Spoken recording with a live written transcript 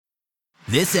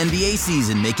This NBA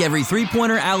season, make every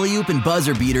three-pointer, alley-oop, and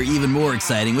buzzer beater even more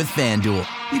exciting with FanDuel.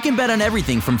 You can bet on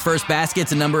everything from first basket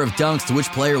to number of dunks to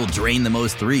which player will drain the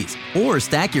most threes. Or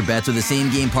stack your bets with a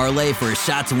same-game parlay for a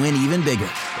shot to win even bigger.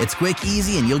 It's quick,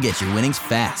 easy, and you'll get your winnings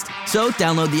fast. So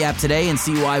download the app today and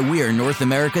see why we're North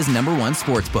America's #1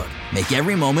 sportsbook. Make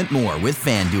every moment more with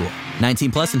FanDuel.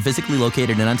 19 plus and physically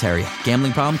located in Ontario.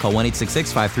 Gambling problem? Call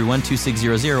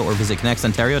 1-866-531-2600 or visit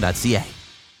connectsontario.ca.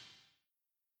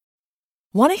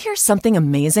 Want to hear something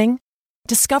amazing?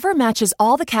 Discover matches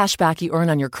all the cash back you earn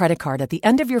on your credit card at the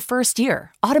end of your first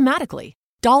year, automatically,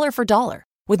 dollar for dollar,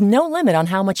 with no limit on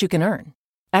how much you can earn.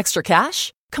 Extra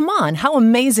cash? Come on, how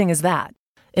amazing is that?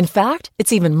 In fact,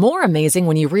 it's even more amazing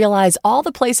when you realize all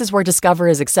the places where Discover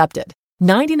is accepted.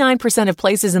 99% of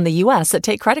places in the U.S. that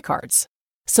take credit cards.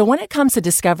 So when it comes to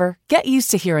Discover, get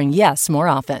used to hearing yes more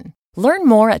often. Learn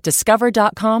more at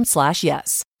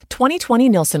discover.com/yes. 2020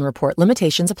 Nielsen Report.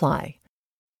 Limitations apply.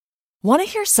 Want to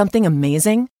hear something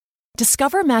amazing?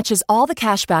 Discover matches all the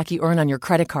cash back you earn on your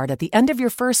credit card at the end of your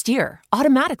first year,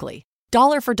 automatically,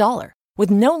 dollar for dollar,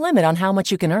 with no limit on how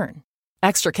much you can earn.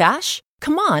 Extra cash?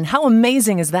 Come on, how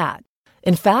amazing is that?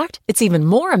 In fact, it's even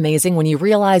more amazing when you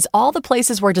realize all the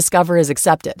places where Discover is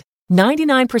accepted.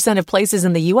 99% of places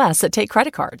in the U.S. that take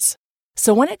credit cards.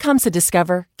 So when it comes to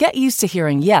Discover, get used to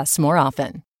hearing yes more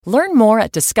often. Learn more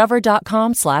at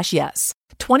discover.com/yes.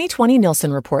 2020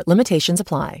 Nielsen Report. Limitations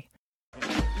apply.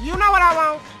 You know what I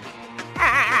want?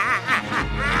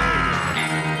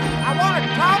 I want to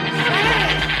talk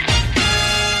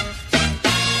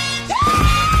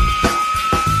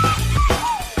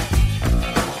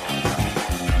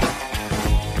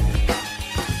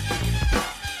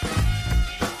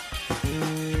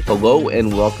Hello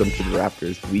and welcome to the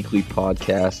Raptors Weekly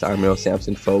Podcast. I'm your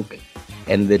Samson Folk,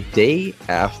 and the day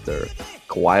after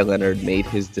Kawhi Leonard made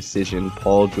his decision,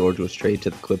 Paul George was traded to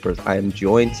the Clippers. I am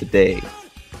joined today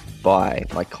by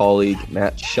my colleague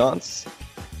Matt Shantz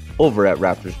over at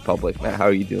Raptors Republic. Matt, how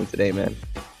are you doing today, man?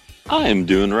 I am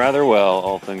doing rather well,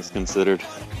 all things considered.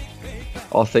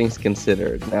 All things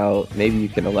considered. Now, maybe you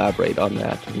can elaborate on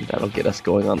that, and that'll get us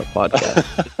going on the podcast.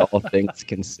 All things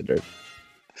considered.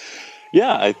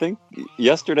 Yeah, I think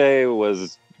yesterday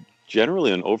was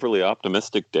generally an overly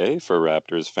optimistic day for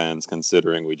Raptors fans,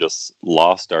 considering we just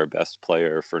lost our best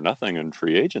player for nothing in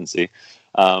free agency.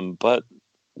 But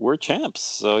we're champs,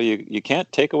 so you can't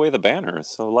take away the banner.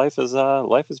 So life is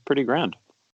pretty grand.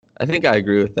 I think I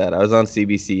agree with that. I was on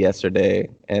CBC yesterday,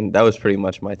 and that was pretty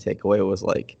much my takeaway. It was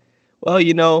like, well,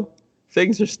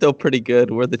 things are still pretty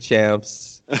good. We're the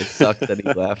champs. It sucks that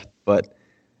he left, but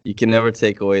you can never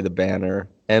take away the banner.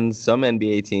 And some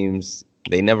NBA teams,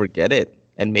 they never get it,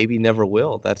 and maybe never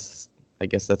will. I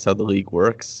guess that's how the league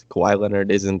works. Kawhi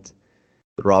Leonard isn't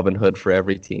the Robin Hood for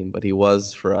every team, but he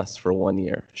was for us for 1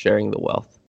 year, sharing the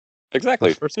wealth.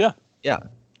 Exactly. Yeah.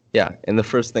 And the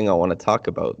first thing I want to talk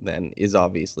about then is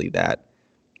obviously that.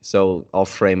 So I'll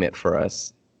frame it for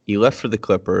us. He left for the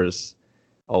Clippers.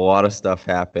 A lot of stuff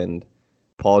happened.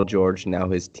 Paul George, now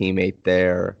his teammate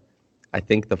there. I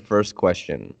think the first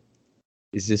question,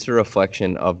 is this a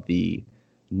reflection of the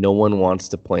no one wants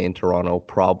to play in Toronto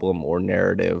problem or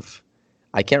narrative?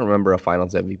 I can't remember a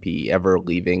Finals MVP ever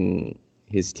leaving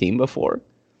his team before.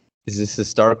 Is this a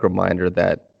stark reminder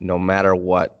that no matter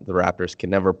what, the Raptors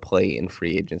can never play in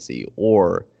free agency?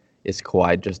 Or is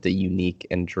Kawhi just a unique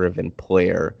and driven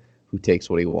player who takes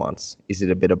what he wants? Is it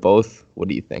a bit of both? What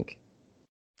do you think?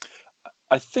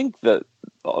 I think that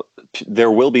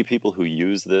there will be people who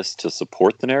use this to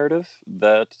support the narrative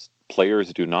that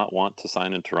players do not want to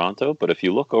sign in Toronto. But if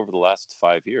you look over the last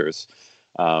 5 years,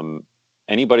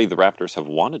 anybody the Raptors have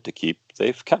wanted to keep,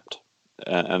 they've kept.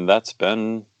 And that's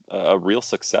been a real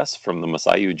success from the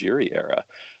Masai Ujiri era.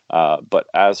 But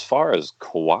as far as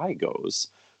Kawhi goes,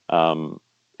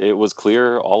 it was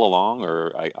clear all along,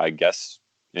 or I guess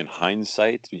in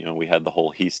hindsight, we had the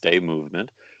whole he stay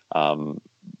movement.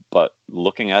 But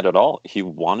looking at it all, he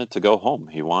wanted to go home.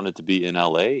 He wanted to be in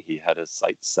LA. He had his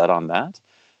sights set on that.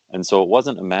 And so it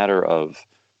wasn't a matter of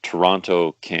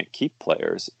Toronto can't keep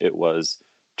players. It was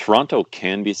Toronto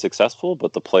can be successful,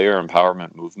 but the player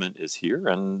empowerment movement is here,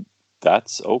 and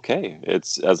that's okay.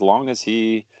 It's as long as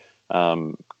he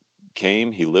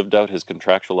he lived out his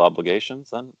contractual obligations,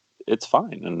 then it's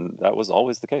fine. And that was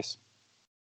always the case.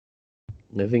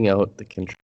 Living out the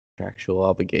contractual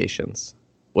obligations.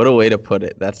 What a way to put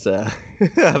it. That's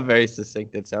very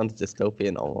succinct. It sounds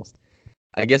dystopian almost.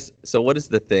 I guess, so what is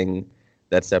the thing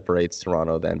that separates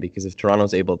Toronto then? Because if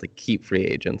Toronto's able to keep free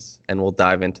agents, and we'll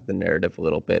dive into the narrative a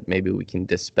little bit, maybe we can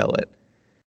dispel it.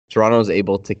 Toronto's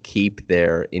able to keep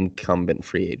their incumbent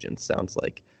free agents, sounds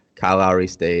like. Kyle Lowry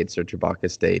stayed, Serge Ibaka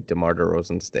stayed, DeMar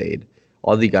DeRozan stayed.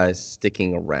 All the guys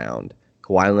sticking around.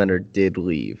 Kawhi Leonard did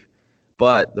leave.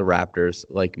 But the Raptors,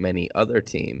 like many other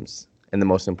teams, and the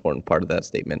most important part of that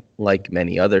statement, like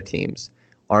many other teams,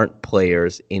 aren't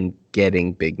players in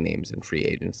getting big names in free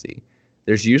agency.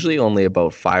 There's usually only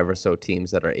about 5 or so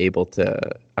teams that are able to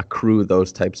accrue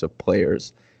those types of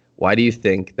players. Why do you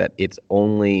think that it's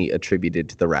only attributed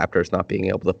to the Raptors not being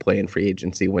able to play in free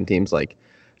agency when teams like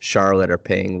Charlotte are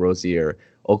paying Rozier,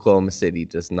 Oklahoma City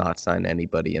does not sign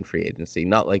anybody in free agency?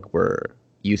 Not like we're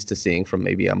used to seeing from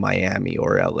maybe a Miami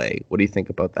or LA. What do you think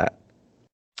about that?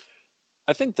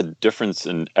 I think the difference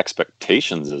in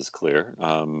expectations is clear.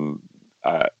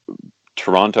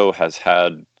 Toronto has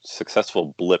had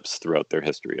successful blips throughout their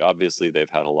history. Obviously, they've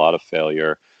had a lot of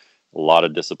failure, a lot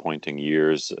of disappointing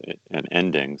years and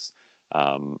endings.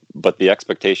 But the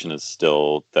expectation is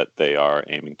still that they are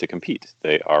aiming to compete.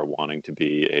 They are wanting to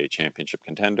be a championship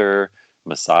contender.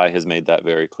 Masai has made that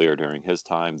very clear during his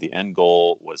time. The end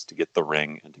goal was to get the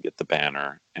ring and to get the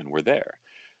banner, and we're there.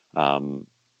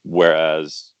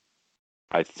 Whereas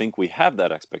I think we have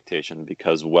that expectation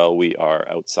because while we are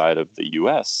outside of the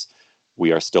US,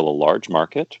 we are still a large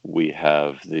market. We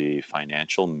have the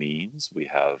financial means. We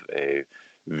have a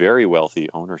very wealthy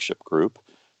ownership group,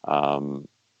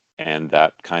 and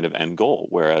that kind of end goal.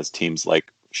 Whereas teams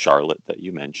like Charlotte that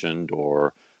you mentioned,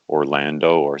 or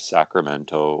Orlando or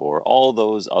Sacramento, or all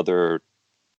those other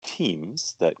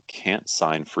teams that can't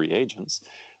sign free agents,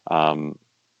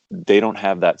 they don't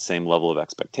have that same level of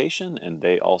expectation, and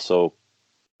they also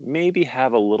maybe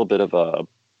have a little bit of a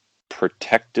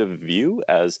protective view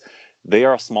as they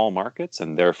are small markets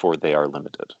and therefore they are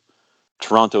limited.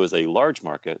 Toronto is a large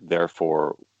market,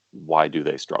 therefore why do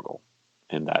they struggle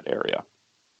in that area?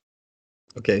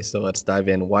 Okay, so let's dive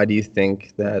in. Why do you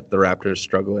think that the Raptors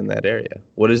struggle in that area?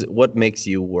 What makes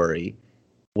you worry?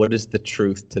 What is the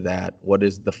truth to that? What are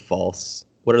the false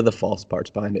parts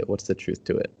behind it? What's the truth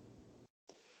to it?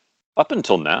 Up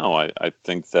until now, I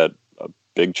think that a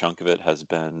big chunk of it has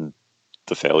been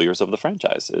the failures of the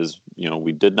franchise.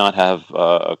 We did not have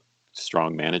a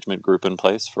strong management group in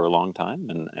place for a long time,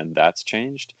 and that's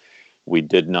changed. We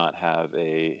did not have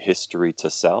a history to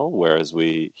sell, whereas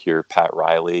we hear Pat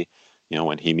Riley,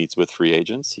 when he meets with free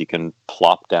agents, he can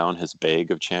plop down his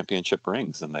bag of championship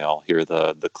rings and they all hear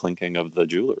the clinking of the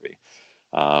jewelry.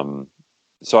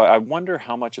 So I wonder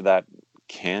how much of that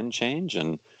can change.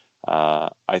 And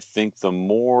I think the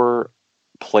more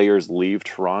players leave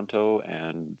Toronto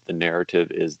and the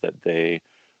narrative is that they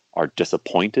are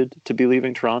disappointed to be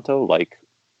leaving Toronto, like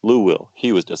Lou Will,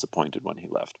 he was disappointed when he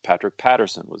left. Patrick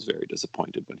Patterson was very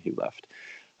disappointed when he left.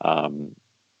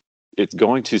 It's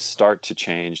going to start to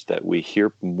change that we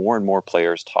hear more and more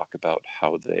players talk about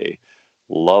how they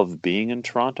love being in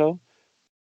Toronto.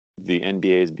 The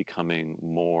NBA is becoming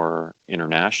more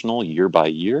international year by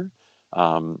year.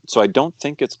 So I don't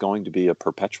think it's going to be a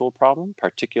perpetual problem,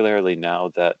 particularly now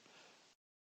that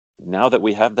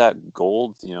we have that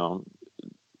gold,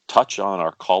 touch on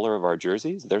our collar of our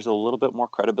jerseys. There's a little bit more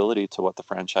credibility to what the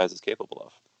franchise is capable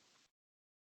of.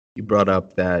 You brought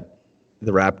up that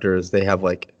the Raptors, they have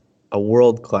like a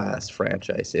world-class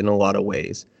franchise in a lot of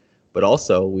ways, but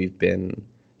also we've been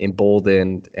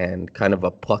emboldened and kind of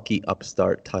a plucky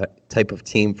upstart type of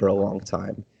team for a long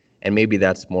time. And maybe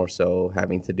that's more so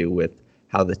having to do with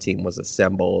how the team was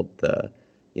assembled, the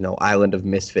island of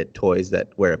misfit toys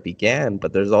where it began.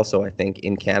 But there's also, I think,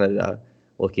 in Canada,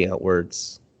 looking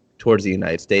outwards towards the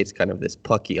United States, kind of this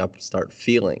plucky upstart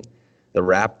feeling. The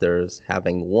Raptors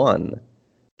having won,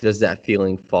 does that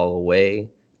feeling fall away?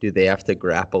 Do they have to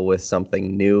grapple with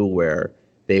something new where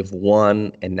they've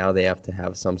won and now they have to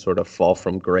have some sort of fall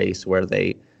from grace where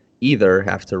they either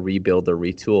have to rebuild or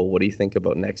retool? What do you think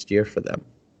about next year for them?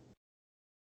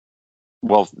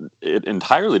 Well, it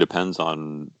entirely depends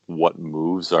on what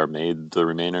moves are made the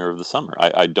remainder of the summer.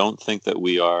 I don't think that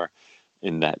we are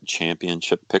in that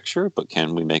championship picture, but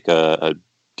can we make a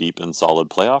deep and solid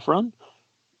playoff run?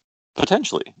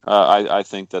 Potentially. I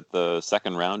think that the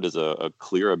second round is a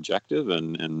clear objective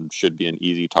and should be an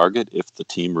easy target if the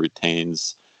team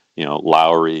retains,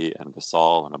 Lowry and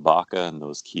Gasol and Ibaka and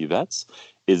those key vets.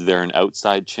 Is there an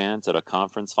outside chance at a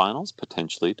conference finals?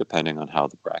 Potentially, depending on how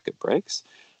the bracket breaks.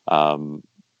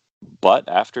 But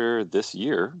after this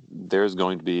year, there's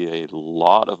going to be a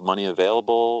lot of money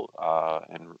available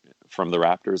and from the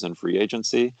Raptors and free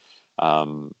agency.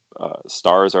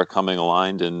 Stars are coming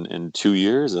aligned in 2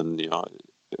 years, and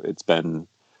it's been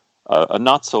a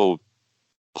not so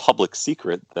public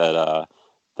secret that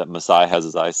Masai has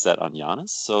his eyes set on Giannis.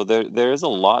 So there is a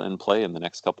lot in play in the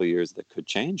next couple of years that could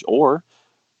change, or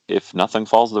if nothing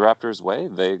falls the Raptors' way,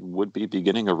 they would be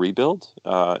beginning a rebuild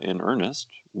in earnest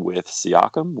with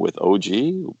Siakam, with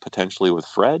OG, potentially with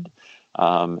Fred,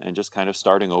 and just kind of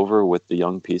starting over with the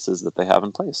young pieces that they have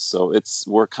in place. So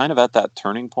we're kind of at that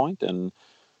turning point, and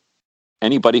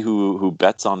anybody who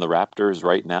bets on the Raptors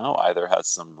right now either has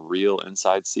some real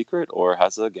inside secret or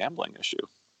has a gambling issue.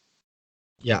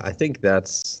 Yeah, I think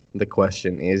that's the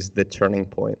question, is the turning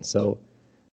point. So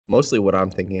mostly what I'm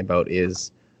thinking about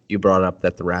is, you brought up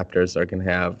that the Raptors are going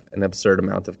to have an absurd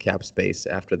amount of cap space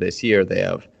after this year. They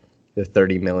have the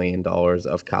 $30 million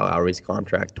of Kyle Lowry's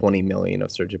contract, $20 million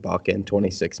of Serge Ibaka, and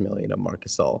 $26 million of Marc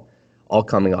Gasol, all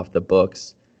coming off the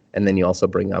books. And then you also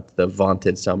bring up the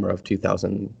vaunted summer of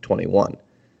 2021.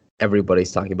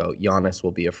 Everybody's talking about Giannis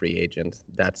will be a free agent.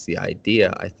 That's the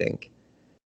idea, I think.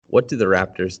 What do the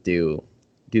Raptors do?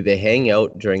 Do they hang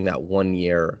out during that 1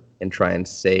 year and try and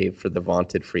save for the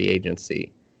vaunted free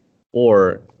agency?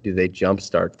 Or do they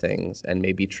jumpstart things and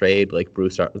maybe trade, like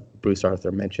Bruce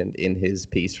Arthur mentioned in his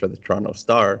piece for the Toronto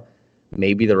Star?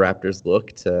 Maybe the Raptors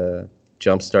look to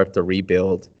jumpstart the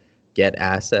rebuild, get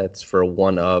assets for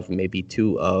one of, maybe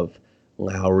two of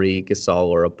Lowry, Gasol,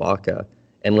 or Ibaka.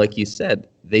 And like you said,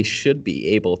 they should be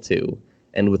able to.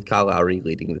 And with Kyle Lowry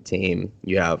leading the team,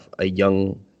 you have a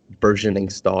young, burgeoning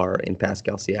star in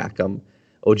Pascal Siakam,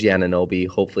 OG Anunoby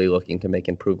hopefully looking to make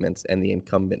improvements, and the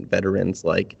incumbent veterans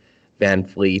like Van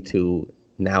Vliet, who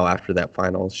now after that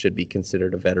finals should be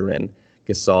considered a veteran,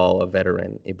 Gasol a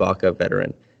veteran, Ibaka a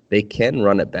veteran. They can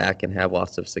run it back and have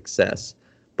lots of success.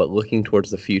 But looking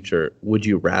towards the future, would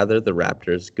you rather the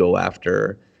Raptors go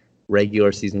after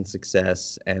regular season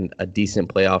success and a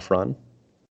decent playoff run?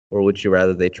 Or would you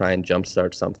rather they try and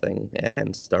jumpstart something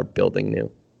and start building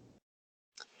new?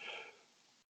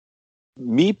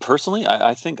 Me personally,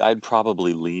 I think I'd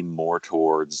probably lean more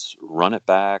towards run it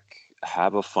back,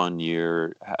 have a fun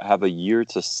year, have a year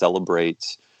to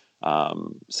celebrate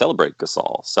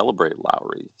Gasol, celebrate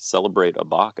Lowry, celebrate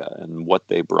Ibaka and what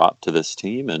they brought to this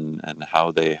team and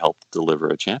how they helped deliver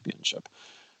a championship.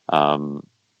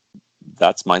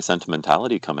 That's my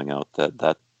sentimentality coming out,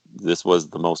 that this was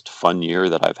the most fun year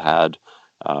that I've had,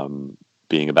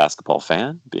 being a basketball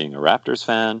fan, being a Raptors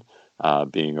fan,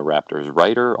 being a Raptors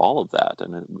writer, all of that.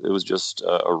 And it was just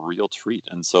a real treat.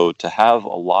 And so to have a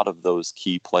lot of those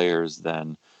key players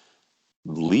then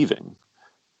leaving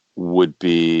would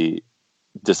be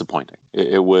disappointing.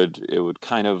 It would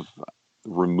kind of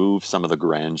remove some of the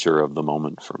grandeur of the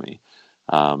moment for me.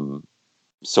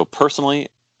 So personally,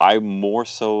 I more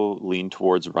so lean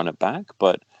towards run it back,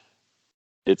 but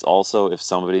it's also, if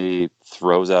somebody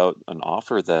throws out an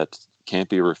offer that can't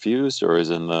be refused or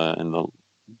is in the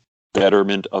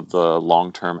betterment of the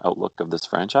long-term outlook of this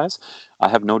franchise, I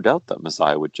have no doubt that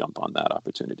Masai would jump on that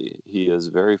opportunity. He is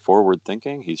very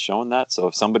forward-thinking. He's shown that. So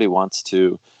if somebody wants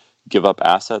to give up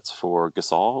assets for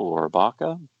Gasol or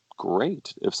Ibaka,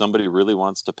 great. If somebody really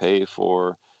wants to pay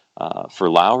for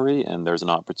Lowry and there's an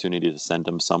opportunity to send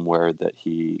him somewhere that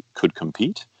he could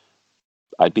compete,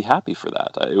 I'd be happy for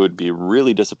that. It would be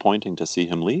really disappointing to see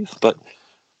him leave, but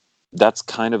that's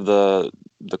kind of the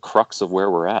crux of where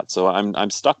we're at. So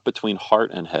I'm stuck between heart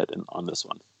and head on this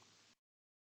one.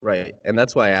 Right. And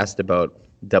that's why I asked about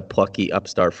the plucky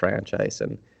upstart franchise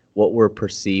and what we're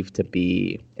perceived to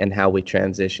be and how we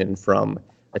transition from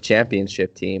a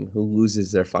championship team who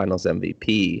loses their finals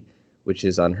MVP, which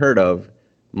is unheard of.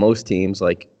 Most teams,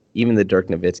 like even the Dirk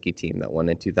Nowitzki team that won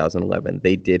in 2011,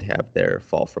 they did have their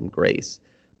fall from grace,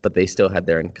 but they still had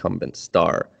their incumbent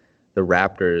star. The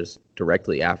Raptors,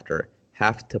 directly after,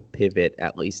 have to pivot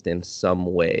at least in some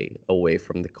way away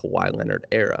from the Kawhi Leonard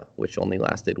era, which only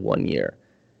lasted 1 year.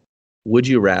 Would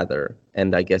you rather,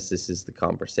 and I guess this is the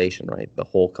conversation, right? The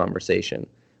whole conversation.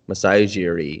 Masai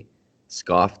Ujiri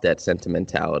scoffed at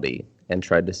sentimentality and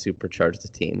tried to supercharge the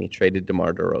team. He traded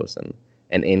DeMar DeRozan,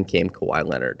 and in came Kawhi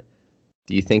Leonard.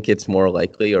 Do you think it's more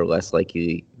likely or less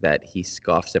likely that he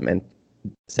scoffs at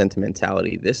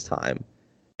sentimentality this time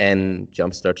and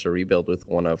jumpstarts a rebuild with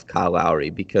one of Kyle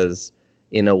Lowry? Because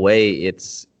in a way,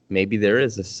 it's maybe there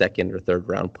is a second or third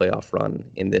round playoff run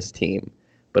in this team,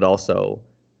 but also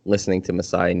listening to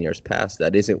Masai in years past,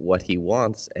 that isn't what he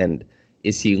wants. And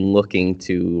is he looking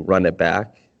to run it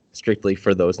back strictly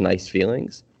for those nice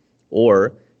feelings?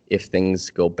 Or if things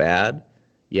go bad,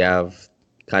 you have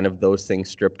kind of those things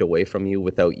stripped away from you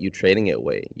without you trading it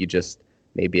away. You just,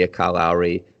 maybe a Kyle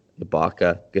Lowry,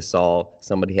 Ibaka, Gasol,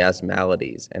 somebody has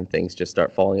maladies and things just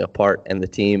start falling apart, and the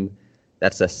team,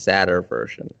 that's a sadder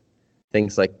version.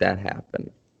 Things like that happen.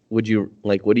 What do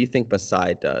you think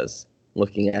Masai does,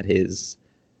 looking at his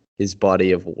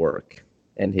body of work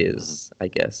and his, I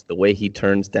guess, the way he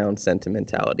turns down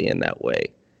sentimentality in that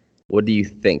way? What do you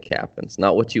think happens?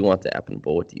 Not what you want to happen,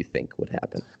 but what do you think would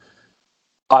happen?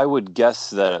 I would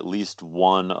guess that at least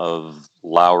one of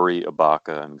Lowry,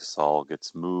 Ibaka, and Gasol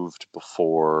gets moved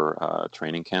before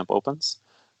training camp opens.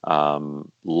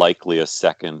 Likely a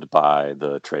second by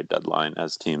the trade deadline,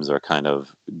 as teams are kind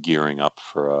of gearing up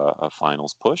for a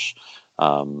finals push.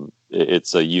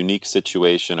 It's a unique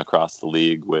situation across the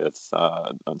league with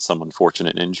some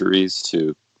unfortunate injuries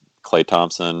to Klay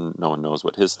Thompson. No one knows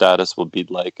what his status will be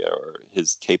like or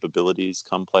his capabilities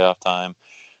come playoff time.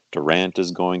 Durant is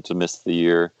going to miss the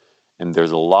year. And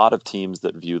there's a lot of teams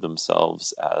that view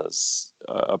themselves as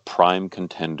a prime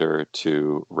contender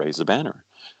to raise a banner.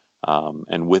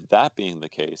 And with that being the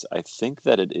case, I think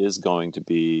that it is going to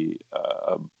be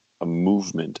a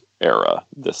movement era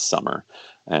this summer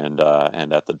and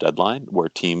at the deadline where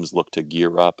teams look to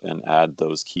gear up and add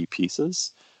those key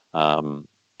pieces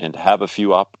and have a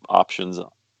few options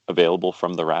available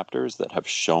from the Raptors that have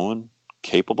shown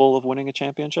capable of winning a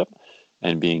championship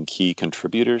and being key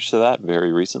contributors to that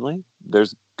very recently.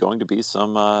 There's going to be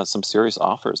some serious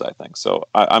offers, I think. So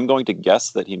I'm going to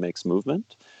guess that he makes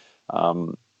movement.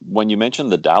 When you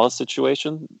mentioned the Dallas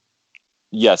situation,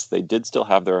 yes, they did still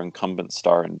have their incumbent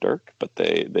star in Dirk, but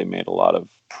they made a lot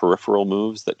of peripheral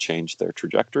moves that changed their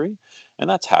trajectory, and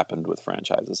that's happened with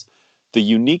franchises. The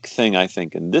unique thing, I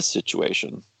think, in this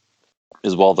situation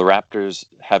is while the Raptors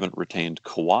haven't retained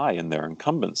Kawhi in their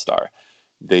incumbent star,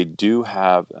 they do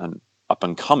have an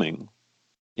up-and-coming,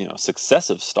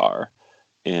 successive star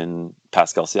in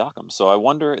Pascal Siakam. So I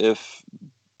wonder if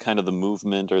kind of the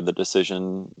movement or the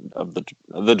decision of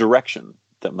the direction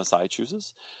that Masai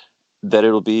chooses, that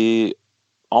it'll be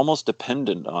almost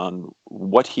dependent on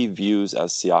what he views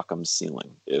as Siakam's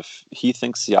ceiling. If he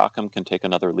thinks Siakam can take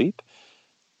another leap,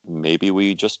 maybe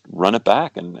we just run it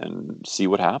back and see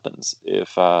what happens.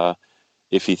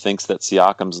 If he thinks that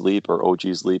Siakam's leap or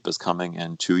OG's leap is coming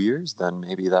in 2 years, then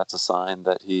maybe that's a sign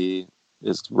that he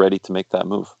is ready to make that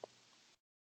move.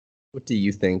 What do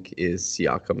you think is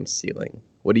Siakam's ceiling?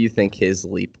 What do you think his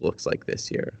leap looks like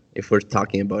this year? If we're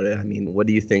talking about it, I mean, what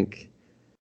do you think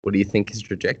his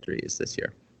trajectory is this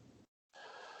year?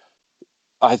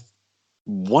 I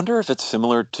wonder if it's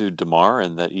similar to DeMar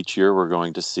in that each year we're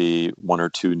going to see one or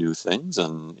two new things,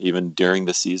 and even during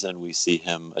the season we see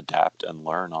him adapt and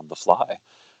learn on the fly.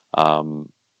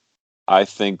 I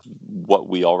think what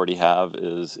we already have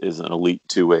is an elite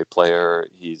two-way player.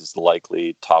 He's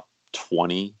likely top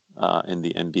 20 in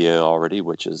the NBA already,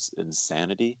 which is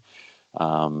insanity.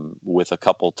 With a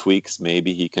couple tweaks,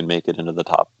 maybe he can make it into the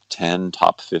top 10,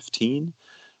 top 15.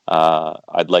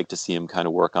 I'd like to see him kind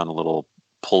of work on a little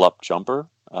pull-up jumper.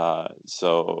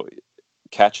 So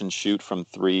catch and shoot from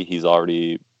three, he's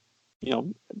already,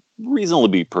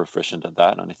 reasonably proficient at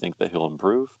that, and I think that he'll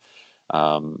improve.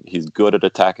 He's good at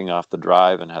attacking off the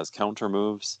drive and has counter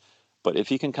moves. But if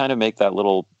he can kind of make that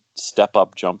little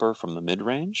step-up jumper from the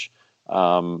mid-range,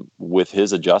 with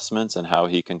his adjustments and how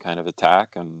he can kind of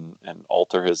attack and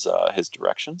alter his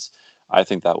directions, I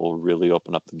think that will really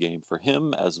open up the game for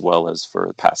him as well as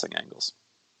for passing angles.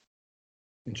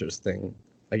 Interesting.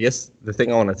 I guess the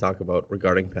thing I want to talk about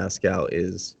regarding Pascal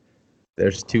is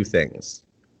there's two things.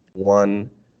 One,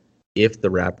 if the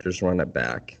Raptors run it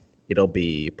back, it'll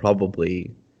be probably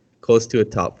close to a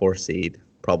top 4 seed,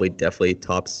 probably definitely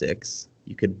top 6.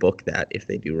 You could book that if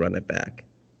they do run it back.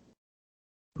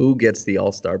 Who gets the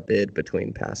all-star bid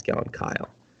between Pascal and Kyle?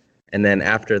 And then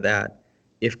after that,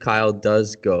 if Kyle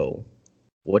does go,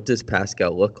 what does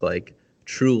Pascal look like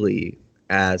truly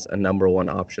as a number one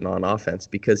option on offense?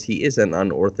 Because he is an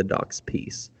unorthodox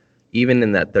piece. Even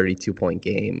in that 32-point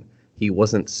game, he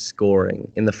wasn't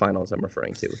scoring, in the finals I'm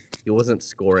referring to, he wasn't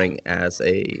scoring as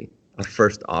a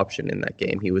first option in that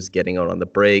game. He was getting out on the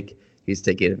break. He's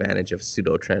taking advantage of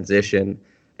pseudo transition.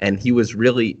 And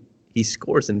he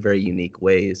scores in very unique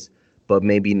ways, but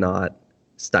maybe not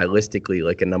stylistically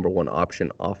like a number one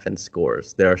option offense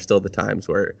scores. There are still the times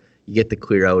where you get to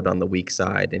clear out on the weak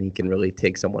side and he can really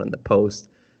take someone in the post.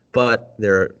 But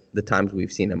there are the times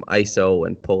we've seen him ISO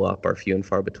and pull up are few and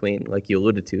far between. Like you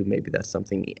alluded to, maybe that's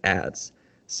something he adds.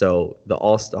 So the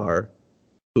all-star,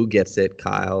 who gets it,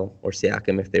 Kyle or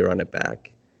Siakam if they run it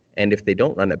back? And if they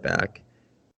don't run it back,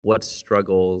 what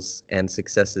struggles and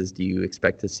successes do you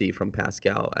expect to see from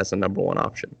Pascal as a number one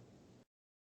option?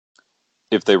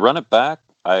 If they run it back,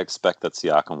 I expect that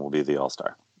Siakam will be the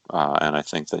all-star. And I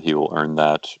think that he will earn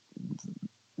that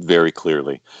very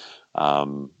clearly.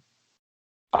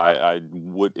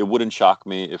 It wouldn't shock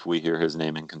me if we hear his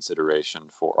name in consideration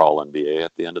for All-NBA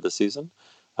at the end of the season.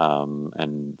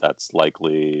 And that's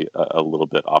likely a little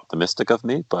bit optimistic of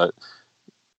me, but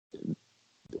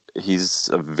he's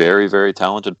a very, very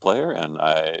talented player, and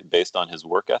based on his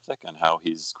work ethic and how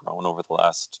he's grown over the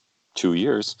last 2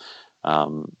 years,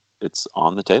 it's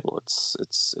on the table.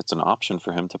 It's an option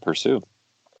for him to pursue.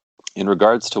 In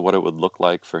regards to what it would look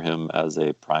like for him as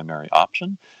a primary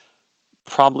option,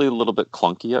 probably a little bit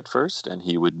clunky at first, and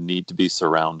he would need to be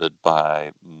surrounded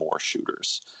by more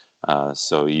shooters.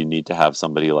 So you need to have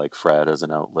somebody like Fred as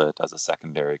an outlet, as a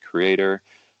secondary creator,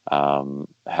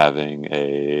 having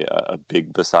a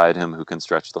big beside him who can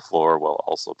stretch the floor while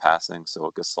also passing. So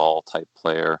a Gasol type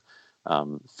player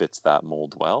fits that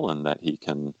mold well, and that he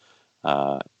can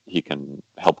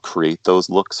help create those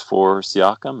looks for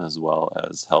Siakam, as well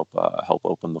as help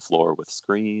open the floor with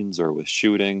screens or with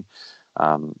shooting.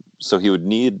 So he would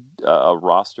need a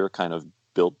roster kind of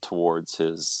built towards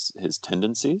his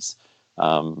tendencies.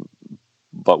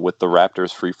 But with the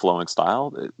Raptors' free-flowing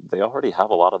style, they already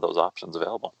have a lot of those options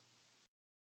available.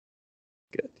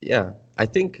 Good. Yeah, I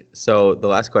think so. The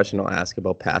last question I'll ask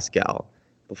about Pascal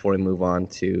before we move on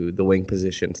to the wing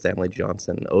position, Stanley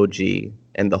Johnson, OG,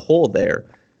 and the hole there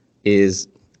is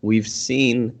we've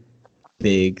seen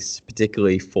bigs,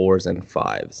 particularly 4s and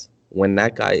 5s. When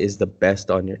that guy is the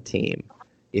best on your team,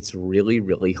 it's really,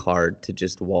 really hard to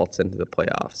just waltz into the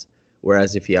playoffs.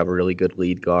 Whereas if you have a really good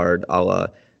lead guard, a la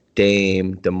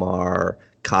Dame, DeMar,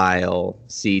 Kyle,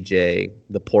 CJ,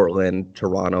 the Portland,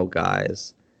 Toronto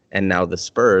guys, and now the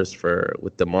Spurs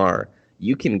with DeMar,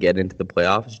 you can get into the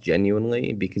playoffs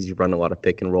genuinely because you run a lot of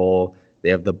pick and roll. They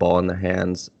have the ball in their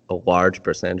hands a large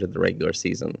percentage of the regular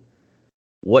season.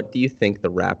 What do you think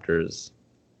the Raptors,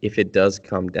 if it does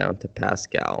come down to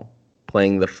Pascal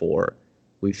playing the 4,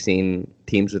 we've seen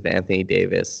teams with Anthony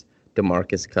Davis,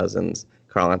 DeMarcus Cousins,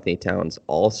 Karl Anthony Towns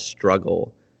all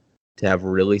struggle to have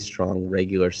really strong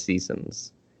regular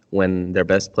seasons when their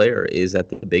best player is at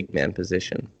the big man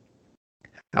position.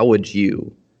 How would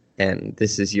you, and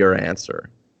this is your answer,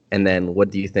 and then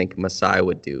what do you think Masai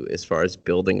would do as far as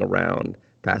building around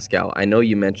Pascal? I know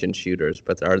you mentioned shooters,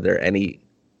 but are there any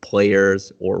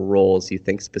players or roles you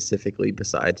think specifically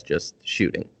besides just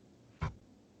shooting?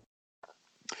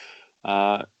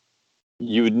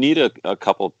 You would need a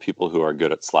couple of people who are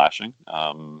good at slashing.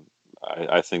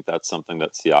 I think that's something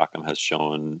that Siakam has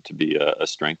shown to be a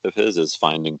strength of his, is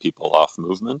finding people off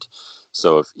movement.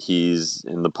 So if he's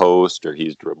in the post or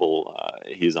he's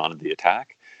he's on the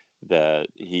attack, that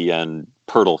he and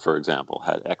Pirtle, for example,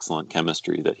 had excellent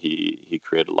chemistry, that he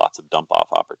created lots of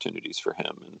dump-off opportunities for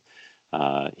him.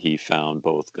 And he found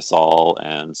both Gasol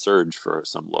and Serge for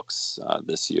some looks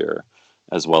this year,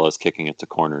 as well as kicking it to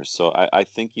corners. So I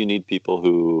think you need people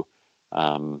who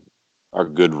are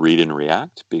good read and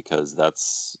react, because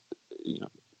that's,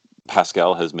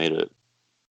 Pascal has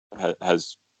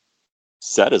has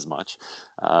said as much,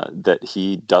 that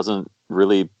he doesn't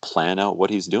really plan out what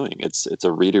he's doing. It's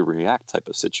a read and react type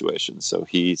of situation. So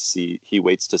he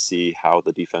waits to see how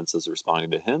the defense is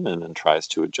responding to him, and then tries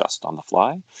to adjust on the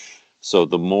fly. So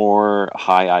the more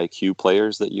high IQ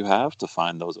players that you have to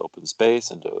find those open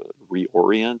space and to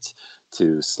reorient,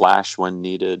 to slash when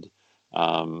needed,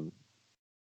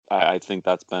 I think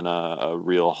that's been a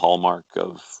real hallmark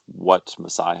of what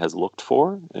Masai has looked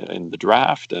for in the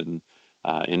draft and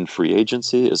in free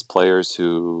agency, is players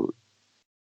who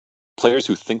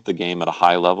think the game at a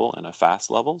high level and a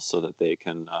fast level, so that they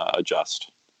can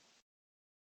adjust.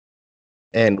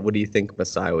 And what do you think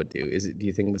Masai would do? Do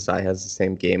you think Masai has the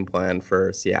same game plan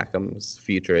for Siakam's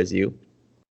future as you?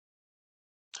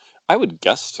 I would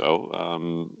guess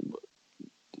so.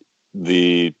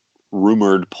 The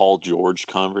rumored Paul George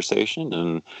conversation,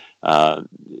 and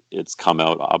it's come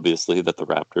out obviously that the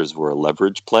Raptors were a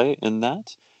leverage play in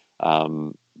that.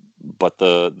 But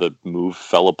the move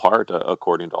fell apart,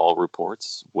 according to all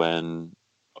reports, when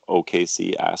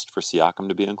OKC asked for Siakam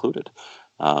to be included.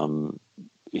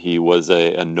 He was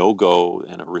a no-go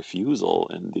and a refusal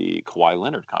in the Kawhi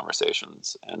Leonard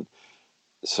conversations. And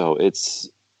so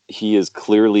he is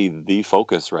clearly the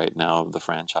focus right now of the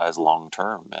franchise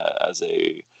long-term, as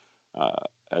a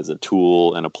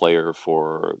tool and a player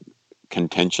for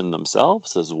contention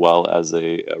themselves, as well as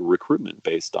a recruitment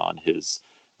based on his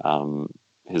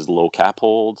low cap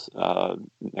hold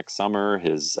next summer,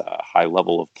 his high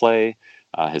level of play,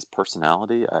 his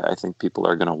personality. I think people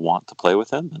are going to want to play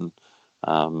with him, and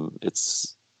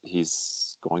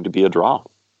he's going to be a draw.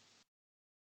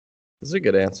 Those are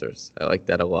good answers. I like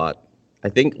that a lot. I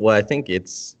think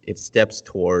it steps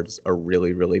towards a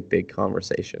really, really big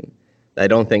conversation. I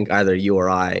don't think either you or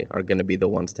I are going to be the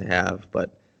ones to have,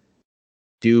 but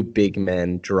do big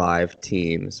men drive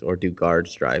teams, or do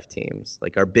guards drive teams?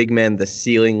 Like, are big men the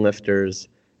ceiling lifters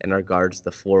and our guards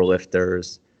the floor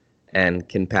lifters? And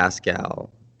can Pascal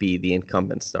be the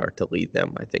incumbent star to lead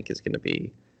them, I think is going to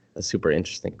be a super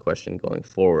interesting question going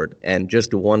forward. And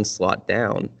just one slot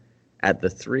down at the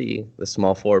 3, the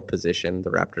small forward position, the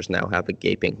Raptors now have a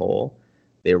gaping hole.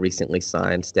 They recently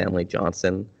signed Stanley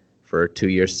Johnson for 2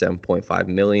 years, $7.5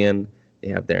 million. They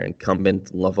have their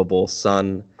incumbent, lovable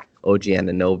son, OG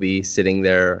Anunoby, sitting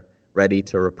there ready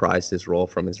to reprise his role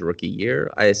from his rookie year,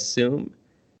 I assume.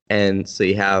 And so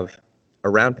you have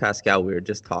around Pascal, we were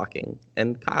just talking,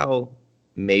 and Kyle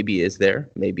maybe is there,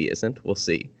 maybe isn't. We'll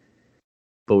see.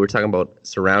 But we're talking about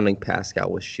surrounding Pascal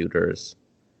with shooters.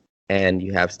 And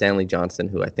you have Stanley Johnson,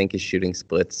 who I think is shooting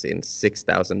splits in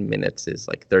 6,000 minutes, is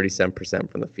like 37%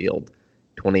 from the field,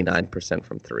 29%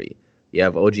 from 3. You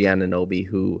have OG Anunoby,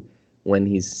 who, when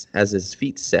has his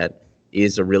feet set,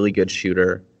 is a really good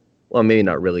shooter. Well, maybe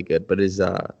not really good, but is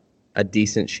a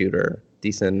decent shooter,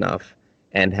 decent enough,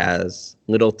 and has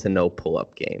little to no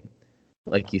pull-up game.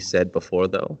 Like you said before,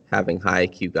 though, having high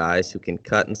IQ guys who can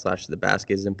cut and slash to the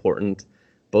basket is important.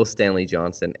 Both Stanley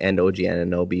Johnson and OG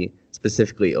Anunoby,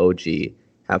 specifically OG,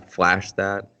 have flashed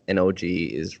that, and OG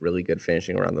is really good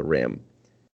finishing around the rim.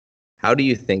 How do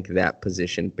you think that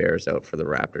position bears out for the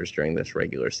Raptors during this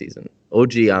regular season?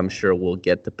 OG, I'm sure, will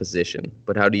get the position,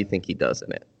 but how do you think he does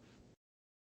in it?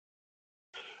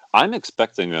 I'm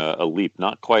expecting a leap,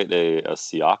 not quite a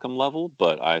Siakam level,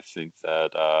 but I think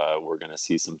that we're going to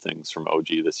see some things from OG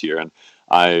this year. And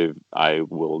I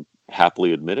will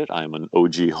happily admit it. I'm an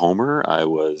OG homer. I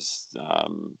was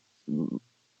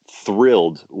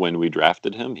thrilled when we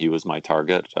drafted him. He was my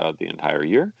target the entire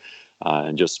year,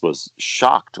 and just was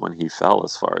shocked when he fell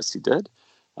as far as he did.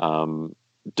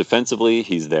 Defensively,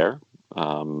 he's there.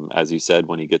 As you said,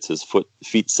 when he gets his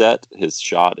feet set, his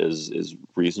shot is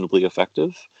reasonably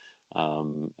effective.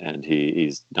 And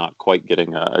he's not quite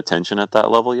getting attention at that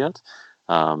level yet.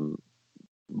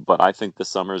 But I think this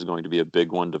summer is going to be a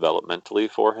big one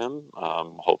developmentally for him.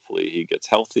 Hopefully he gets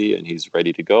healthy and he's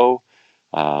ready to go.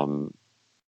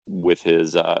 With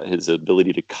his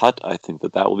ability to cut, I think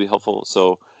that will be helpful.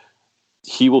 So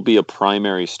he will be a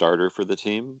primary starter for the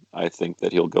team. I think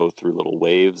that he'll go through little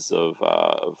waves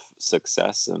of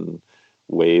success and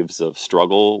waves of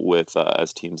struggle with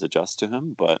as teams adjust to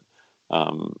him. But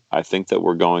I think that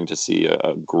we're going to see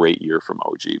a great year from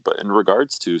OG. But in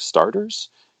regards to starters,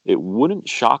 it wouldn't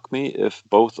shock me if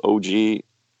both OG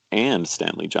and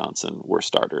Stanley Johnson were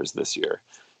starters this year.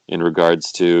 In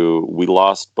regards to, we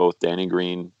lost both Danny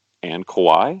Green and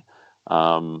Kawhi.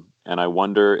 And I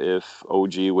wonder if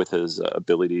OG, with his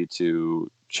ability to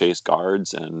chase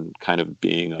guards and kind of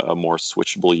being a more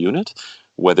switchable unit,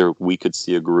 whether we could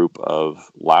see a group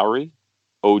of Lowry,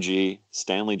 OG,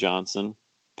 Stanley Johnson,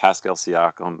 Pascal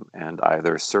Siakam, and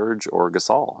either Serge or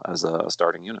Gasol as a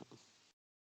starting unit.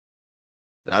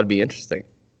 That would be interesting.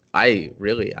 I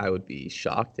would be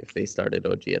shocked if they started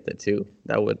OG at the 2.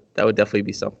 That would definitely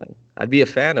be something. I'd be a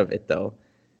fan of it, though.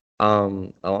 A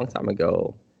long time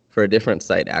ago, for a different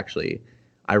site, actually,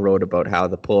 I wrote about how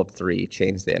the pull-up 3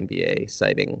 changed the NBA,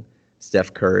 citing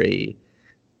Steph Curry,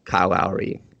 Kyle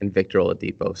Lowry, and Victor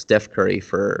Oladipo. Steph Curry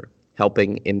for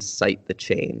helping incite the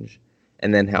change,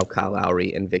 and then how Kyle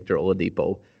Lowry and Victor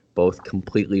Oladipo both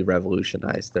completely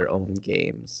revolutionized their own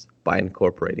games by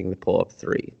incorporating the pull-up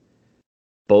 3.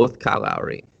 Both Kyle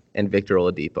Lowry and Victor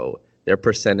Oladipo, their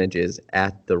percentages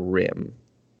at the rim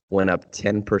went up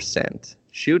 10%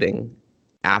 shooting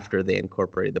after they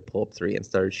incorporated the pull-up 3 and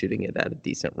started shooting it at a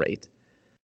decent rate.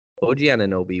 OG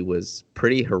Anunoby was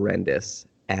pretty horrendous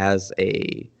as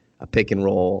a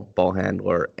pick-and-roll ball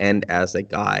handler and as a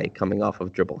guy coming off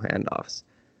of dribble handoffs.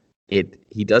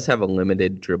 He does have a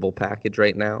limited dribble package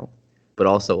right now, but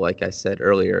also, like I said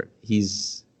earlier,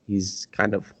 he's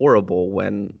kind of horrible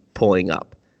when pulling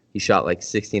up. He shot like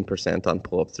 16% on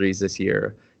pull-up 3s this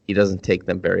year. He doesn't take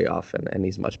them very often, and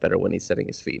he's much better when he's setting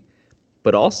his feet.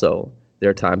 But also, there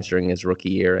are times during his rookie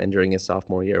year and during his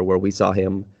sophomore year where we saw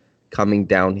him coming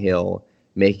downhill,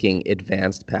 making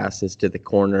advanced passes to the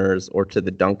corners or to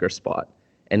the dunker spot.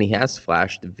 And he has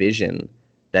flashed vision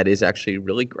that is actually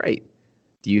really great.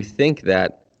 Do you think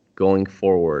that going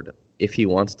forward, if he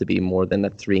wants to be more than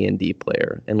a 3-and-D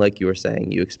player, and like you were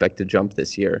saying, you expect to jump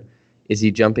this year, is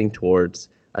he jumping towards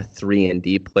a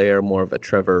 3-and-D player, more of a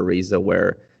Trevor Ariza,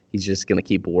 where he's just going to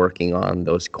keep working on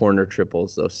those corner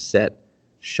triples, those set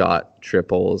shot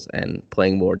triples, and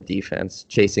playing more defense,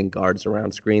 chasing guards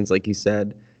around screens, like you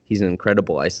said? He's an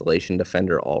incredible isolation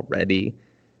defender already.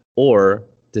 Or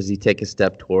does he take a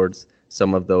step towards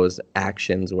some of those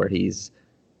actions where he's,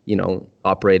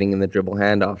 operating in the dribble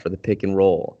handoff or the pick and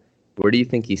roll? Where do you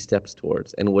think he steps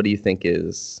towards? And what do you think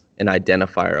is an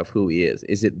identifier of who he is?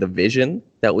 Is it the vision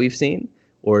that we've seen?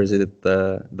 or is it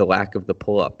the lack of the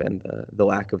pull-up and the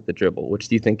lack of the dribble? Which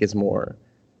do you think is more,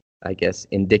 I guess,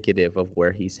 indicative of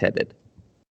where he's headed?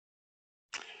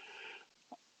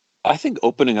 I think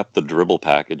opening up the dribble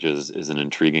package is an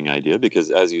intriguing idea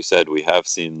because, as you said, we have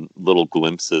seen little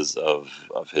glimpses of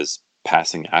his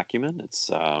passing acumen.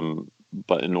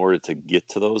 But in order to get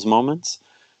to those moments,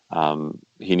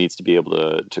 he needs to be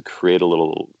able to create a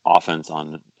little offense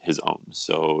on his own.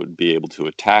 So be able to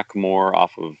attack more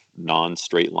off of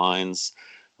non-straight lines,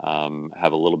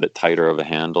 have a little bit tighter of a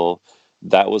handle.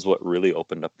 That was what really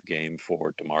opened up the game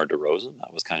for DeMar DeRozan.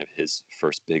 That was kind of his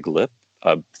first big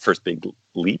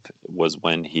leap was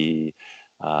when he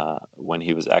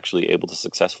was actually able to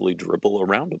successfully dribble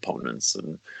around opponents.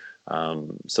 And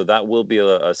so that will be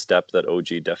a step that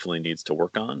OG definitely needs to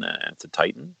work on and to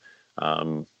tighten.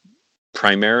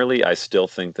 Primarily, I still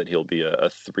think that he'll be a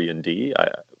 3-and-D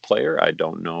player. I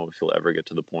don't know if he'll ever get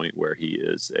to the point where he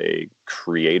is a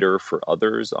creator for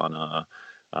others on a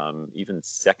even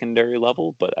secondary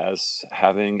level, but as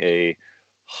having a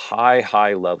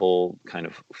high level kind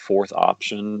of fourth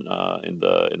option in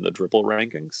the dribble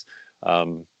rankings,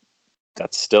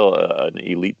 that's still an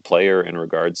elite player in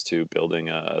regards to building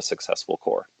a successful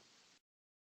core.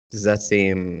 Does that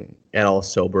seem at all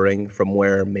sobering from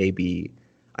where maybe,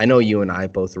 I know you and I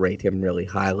both rate him really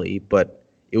highly, but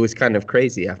it was kind of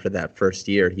crazy after that first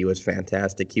year. He was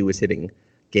fantastic. He was hitting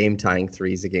game-tying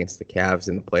threes against the Cavs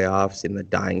in the playoffs in the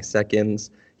dying seconds.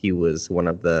 He was one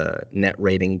of the net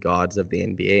rating gods of the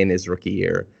NBA in his rookie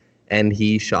year, and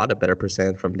he shot a better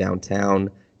percent from downtown.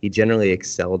 He generally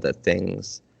excelled at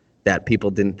things that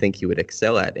people didn't think he would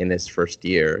excel at in his first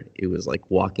year. It was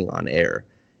like walking on air.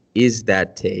 Is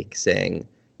that take saying,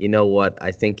 you know what,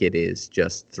 I think it is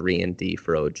just 3-and-D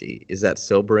for OG? Is that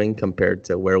sobering compared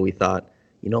to where we thought,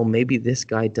 maybe this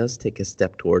guy does take a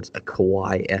step towards a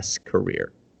Kawhi-esque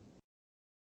career?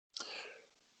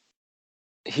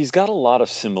 He's got a lot of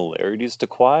similarities to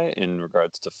Kawhi in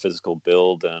regards to physical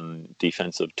build and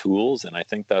defensive tools, and I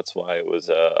think that's why it was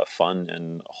a fun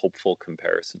and hopeful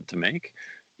comparison to make,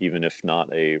 even if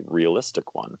not a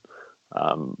realistic one.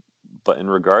 But in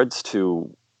regards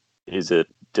to, is it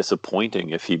disappointing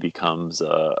if he becomes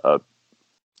a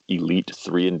elite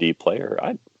 3-and-D player?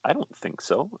 I don't think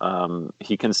so.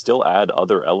 He can still add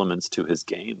other elements to his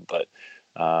game, but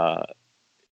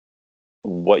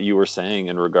what you were saying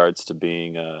in regards to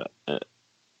being a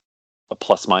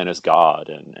plus minus god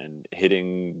and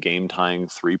hitting game tying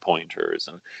 3-pointers,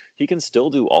 and he can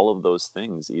still do all of those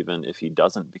things even if he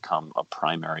doesn't become a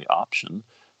primary option.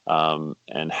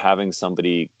 And having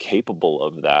somebody capable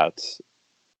of that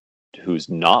who's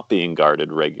not being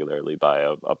guarded regularly by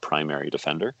a primary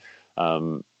defender,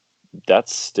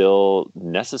 that's still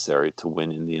necessary to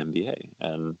win in the NBA.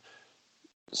 And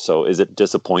so is it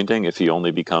disappointing if he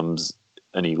only becomes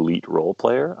an elite role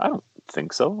player? I don't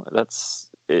think so.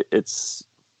 It's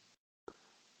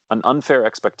an unfair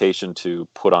expectation to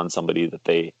put on somebody that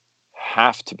they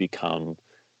have to become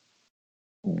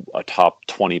a top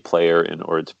 20 player in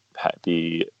order to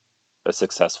be a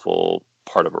successful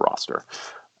part of a roster.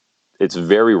 It's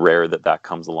very rare that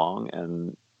comes along,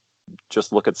 and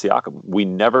just look at Siakam. We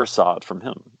never saw it from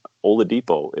him.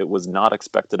 Oladipo, it was not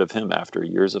expected of him after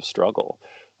years of struggle.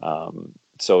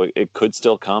 So it could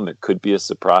still come. It could be a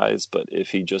surprise, but if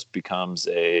he just becomes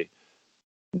a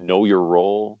know your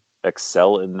role,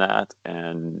 excel in that,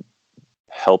 and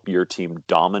help your team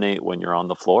dominate when you're on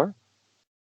the floor,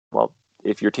 well,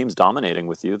 if your team's dominating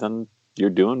with you, then you're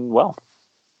doing well.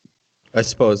 I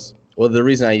suppose, well, the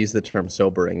reason I use the term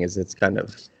sobering is it's kind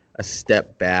of a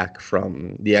step back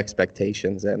from the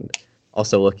expectations, and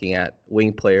also looking at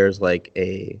wing players like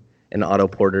an Otto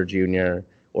Porter Jr.,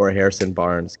 or Harrison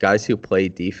Barnes, guys who play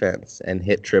defense and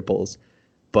hit triples,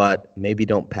 but maybe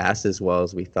don't pass as well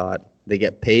as we thought. They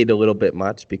get paid a little bit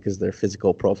much because their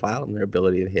physical profile and their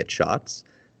ability to hit shots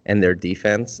and their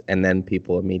defense, and then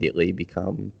people immediately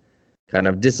become kind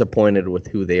of disappointed with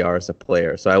who they are as a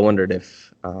player. So I wondered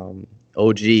if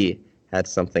OG had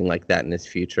something like that in his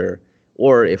future,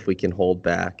 or if we can hold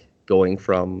back going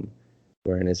from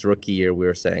where in his rookie year we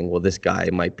were saying, well, this guy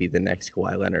might be the next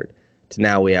Kawhi Leonard, to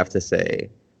now we have to say,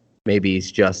 maybe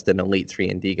he's just an elite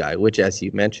 3-and-D guy, which, as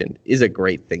you mentioned, is a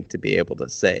great thing to be able to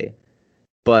say,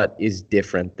 but is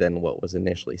different than what was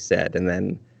initially said. And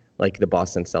then, like the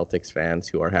Boston Celtics fans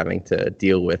who are having to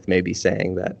deal with maybe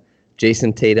saying that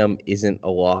Jason Tatum isn't a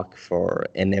lock for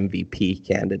an MVP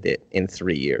candidate in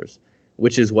 3 years,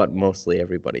 which is what mostly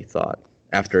everybody thought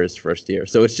after his first year.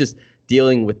 So it's just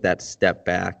dealing with that step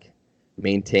back,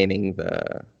 maintaining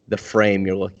the frame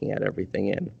you're looking at everything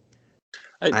in.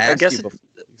 I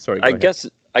guess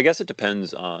I guess it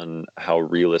depends on how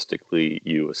realistically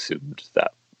you assumed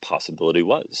that possibility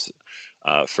was.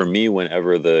 For me,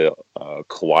 whenever the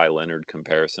Kawhi Leonard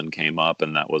comparison came up,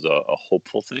 and that was a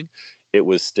hopeful thing, it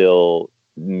was still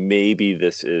maybe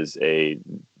this is a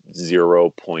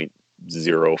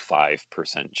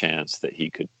 0.05% chance that he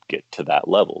could get to that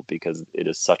level, because it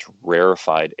is such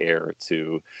rarefied air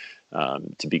to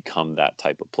become that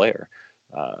type of player.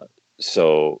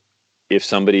 So if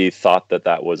somebody thought that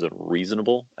that was a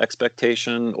reasonable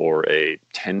expectation or a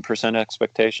 10%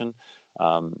 expectation,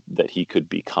 that he could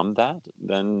become that,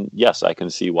 then yes, I can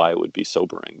see why it would be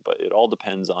sobering. But it all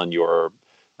depends on your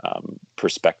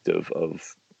perspective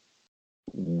of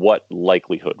what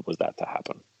likelihood was that to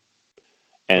happen.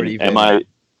 And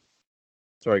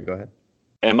Sorry, go ahead.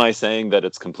 Am I saying that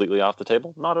it's completely off the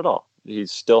table? Not at all. He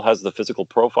still has the physical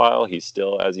profile. He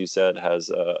still, as you said, has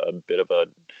a bit of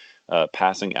a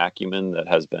passing acumen that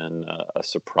has been a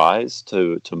surprise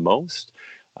to most.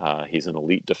 He's an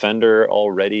elite defender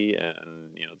already,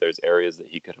 and there's areas that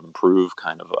he could improve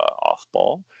kind of off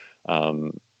ball.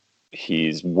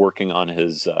 He's working on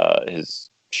his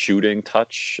shooting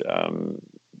touch.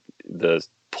 The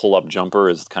pull-up jumper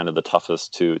is kind of the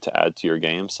toughest to add to your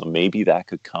game, so maybe that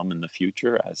could come in the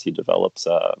future as he develops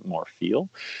more feel.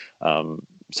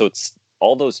 So it's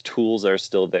all those tools are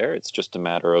still there. It's just a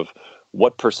matter of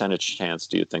what percentage chance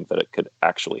do you think that it could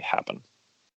actually happen?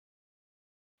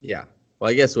 Yeah. Well,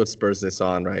 I guess what spurs this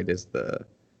on, right, is the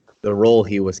role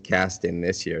he was cast in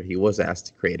this year. He was asked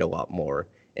to create a lot more,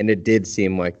 and it did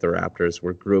seem like the Raptors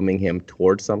were grooming him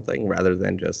towards something rather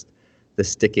than just the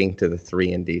sticking to the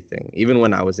 3-and-D thing. Even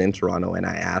when I was in Toronto and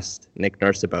I asked Nick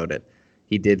Nurse about it,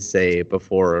 he did say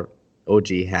before OG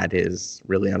had his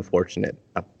really unfortunate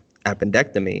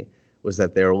appendectomy was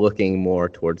that they were looking more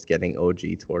towards getting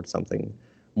OG towards something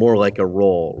more like a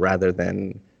role rather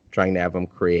than trying to have him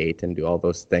create and do all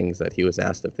those things that he was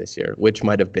asked of this year, which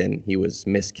might have been he was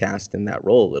miscast in that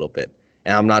role a little bit.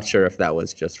 And I'm not sure if that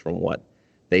was just from what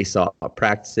they saw at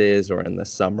practices or in the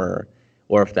summer,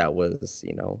 or if that was,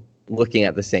 looking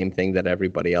at the same thing that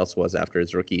everybody else was after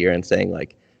his rookie year and saying,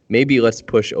 like, maybe let's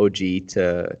push OG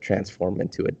to transform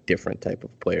into a different type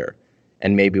of player.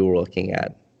 And maybe we're looking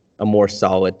at a more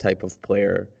solid type of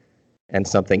player and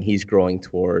something he's growing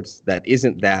towards that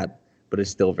isn't that, but is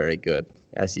still very good,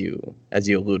 as you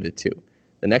alluded to.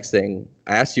 The next thing,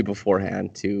 I asked you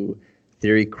beforehand to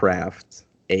theory craft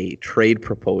a trade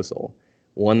proposal,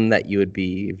 one that you would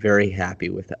be very happy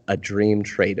with, a dream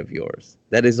trade of yours.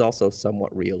 That is also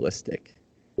somewhat realistic.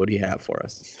 What do you have for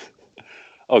us?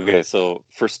 Okay, so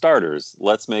for starters,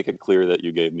 let's make it clear that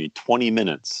you gave me 20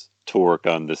 minutes to work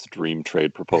on this dream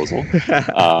trade proposal.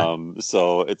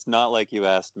 So it's not like you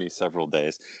asked me several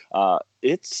days.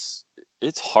 It's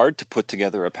hard to put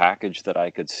together a package that I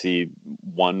could see,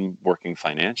 one, working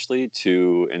financially,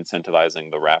 two,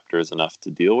 incentivizing the Raptors enough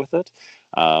to deal with it.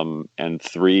 And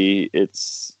three,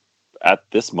 it's at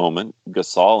this moment,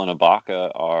 Gasol and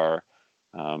Ibaka are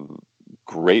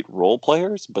great role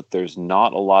players, but there's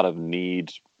not a lot of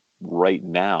need right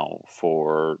now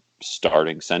for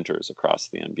starting centers across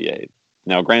the NBA.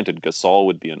 Now, granted, Gasol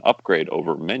would be an upgrade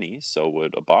over many, so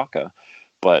would Ibaka,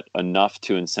 but enough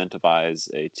to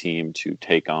incentivize a team to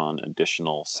take on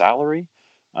additional salary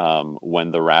when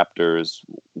the Raptors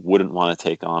wouldn't want to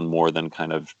take on more than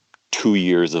kind of 2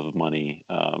 years of money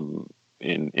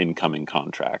in incoming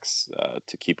contracts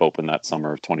to keep open that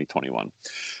summer of 2021.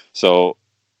 So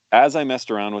as I messed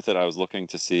around with it, I was looking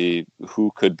to see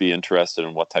who could be interested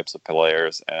in what types of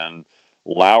players, and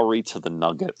Lowry to the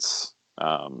Nuggets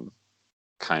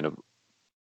kind of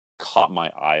caught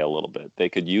my eye a little bit. They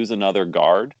could use another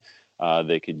guard.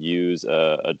 They could use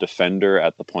a defender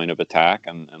at the point of attack,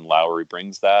 and Lowry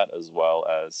brings that, as well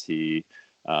as he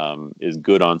is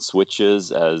good on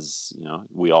switches, as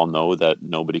we all know that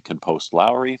nobody can post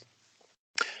Lowry.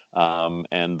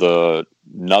 And the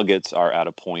Nuggets are at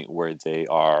a point where they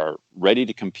are ready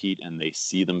to compete and they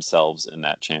see themselves in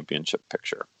that championship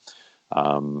picture.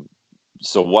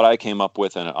 So what I came up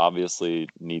with, and it obviously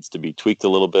needs to be tweaked a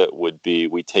little bit, would be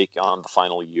we take on the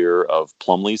final year of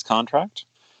Plumlee's contract.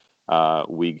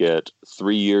 We get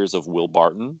 3 years of Will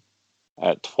Barton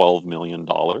at $12 million.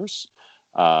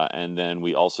 And then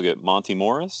we also get Monty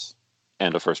Morris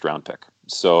and a first-round pick.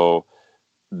 So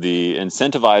the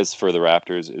incentivize for the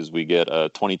Raptors is we get a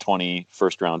 2020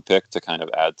 first-round pick to kind of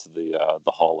add to the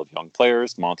haul of young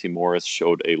players. Monty Morris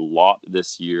showed a lot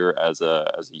this year as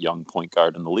a young point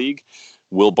guard in the league.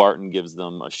 Will Barton gives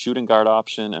them a shooting guard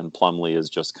option, and Plumlee is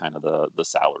just kind of the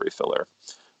salary filler.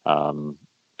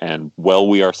 And while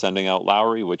we are sending out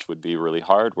Lowry, which would be really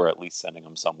hard, we're at least sending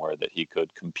him somewhere that he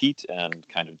could compete and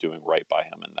kind of doing right by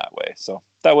him in that way. So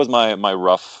That was my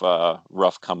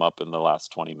rough come up in the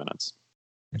last 20 minutes.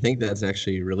 I think that's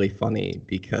actually really funny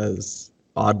because,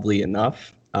 oddly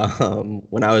enough,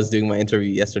 when I was doing my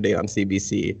interview yesterday on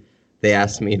CBC, they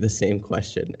asked me the same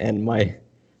question, and my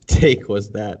take was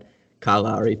that Kyle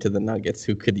Lowry to the Nuggets,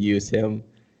 who could use him,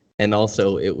 and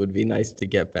also it would be nice to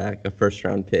get back a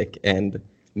first-round pick and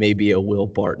maybe a Will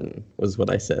Barton, was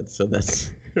what I said. So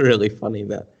that's really funny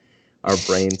that our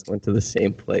brains went to the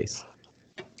same place.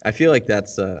 I feel like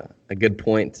that's a good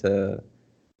point to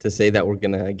say that we're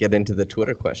going to get into the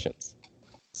Twitter questions.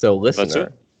 So,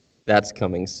 listener, that's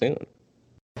coming soon.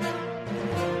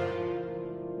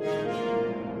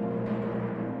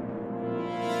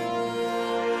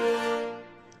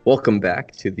 Welcome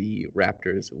back to the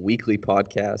Raptors weekly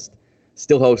podcast.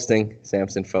 Still hosting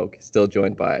Samson Folk, still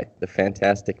joined by the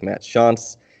fantastic Matt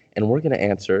Shantz, and we're going to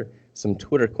answer some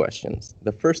Twitter questions.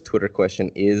 The first Twitter question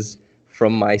is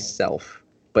from myself,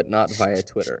 but not via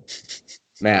Twitter.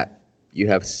 Matt, you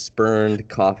have spurned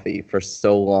coffee for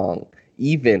so long,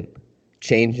 even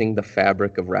changing the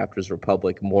fabric of Raptors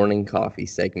Republic morning coffee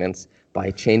segments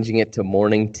by changing it to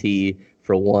morning tea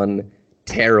for one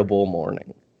terrible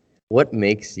morning. What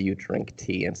makes you drink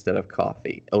tea instead of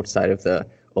coffee outside of the,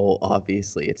 oh,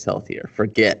 obviously it's healthier?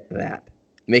 Forget that.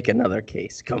 Make another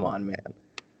case. Come on, man.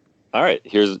 All right,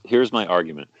 here's my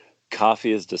argument.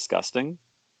 Coffee is disgusting.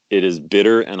 It is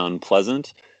bitter and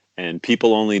unpleasant, and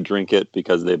people only drink it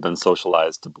because they've been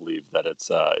socialized to believe that it's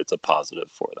a positive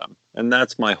for them. And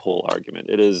that's my whole argument.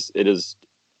 It is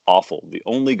awful. The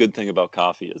only good thing about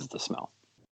coffee is the smell.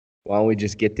 Why don't we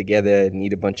just get together and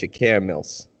eat a bunch of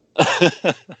caramels?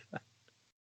 The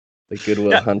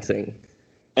Goodwill Hunting.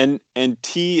 And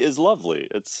tea is lovely.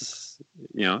 It's,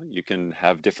 you can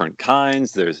have different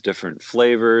kinds. There's different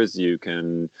flavors. You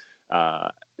can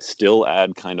still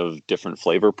add kind of different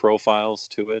flavor profiles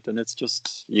to it. And it's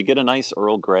just, you get a nice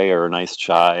Earl Grey or a nice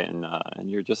chai and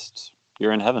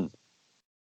you're in heaven.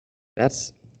 I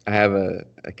have a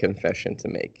confession to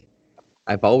make.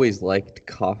 I've always liked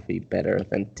coffee better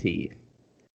than tea,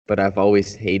 but I've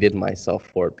always hated myself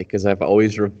for it because I've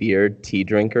always revered tea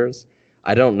drinkers.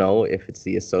 I don't know if it's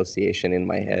the association in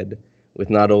my head with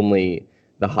not only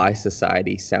the high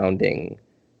society sounding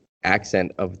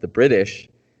accent of the British,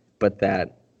 but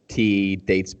that tea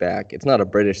dates back. It's not a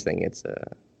British thing. It's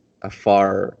a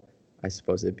far, I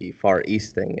suppose it'd be Far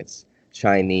East thing. It's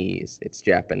Chinese. It's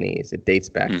Japanese. It dates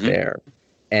back there.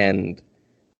 And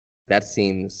that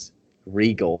seems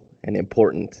regal and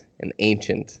important and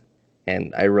ancient.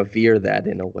 And I revere that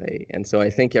in a way. And so I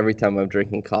think every time I'm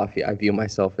drinking coffee, I view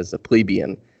myself as a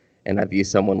plebeian. And I view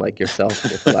someone like yourself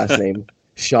with the last name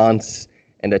Shantz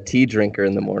and a tea drinker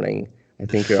in the morning. I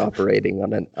think you're operating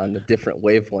on a different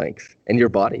wavelength. And your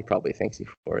body probably thanks you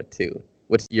for it too.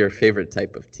 What's your favorite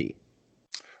type of tea?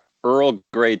 Earl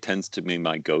Grey tends to be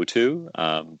my go-to.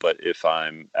 But if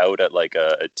I'm out at like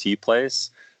a tea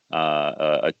place,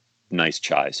 a nice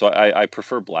chai. So I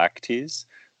prefer black teas.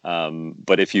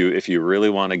 But if you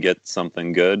really want to get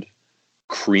something good,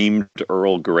 creamed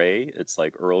Earl Grey, it's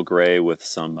like Earl Grey with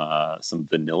some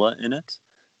vanilla in it,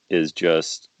 is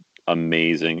just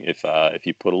amazing. If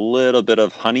you put a little bit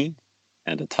of honey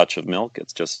and a touch of milk,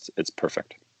 it's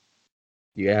perfect.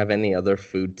 Do you have any other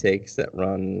food takes that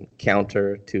run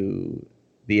counter to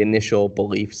the initial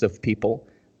beliefs of people,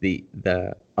 the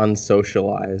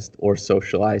unsocialized or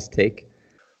socialized take?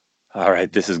 All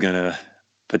right, this is gonna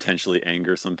potentially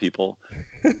anger some people.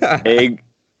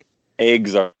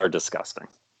 Eggs are disgusting.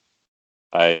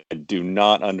 I do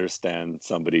not understand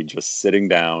somebody just sitting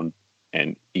down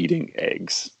and eating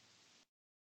eggs.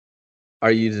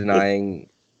 Are you denying,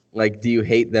 do you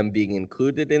hate them being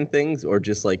included in things, or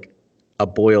just like a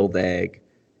boiled egg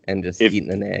and just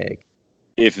eating an egg?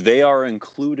 If they are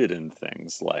included in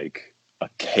things like a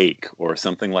cake or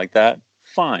something like that,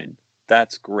 fine.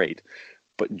 That's great.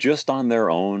 But just on their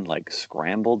own, like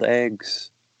scrambled eggs,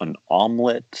 an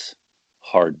omelet,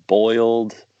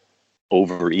 hard-boiled,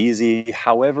 over easy,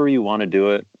 however you want to do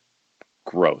it,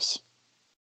 gross.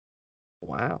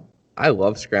 Wow. I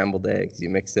love scrambled eggs. You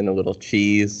mix in a little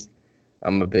cheese.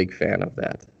 I'm a big fan of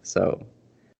that. So,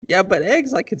 yeah, but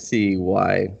eggs, I could see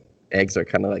why eggs are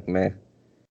kind of like meh.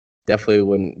 Definitely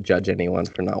wouldn't judge anyone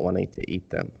for not wanting to eat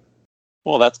them.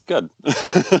 Well, that's good.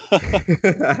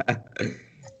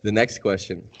 The next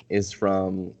question is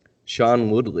from Sean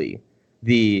Woodley,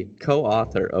 the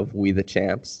co-author of We the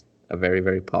Champs, a very,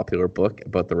 very popular book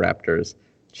about the Raptors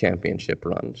championship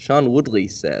run. Sean Woodley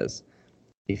says,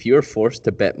 if you're forced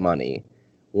to bet money,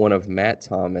 one of Matt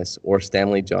Thomas or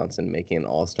Stanley Johnson making an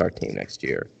all-star team next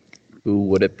year, who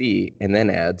would it be? And then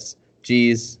adds,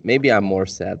 geez, maybe I'm more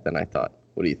sad than I thought.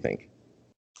 What do you think?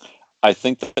 I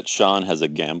think that Sean has a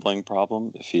gambling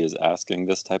problem if he is asking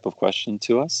this type of question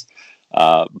to us.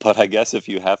 But I guess if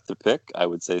you have to pick, I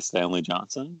would say Stanley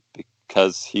Johnson,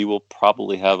 because he will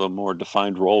probably have a more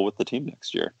defined role with the team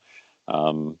next year.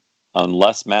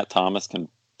 Unless Matt Thomas can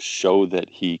show that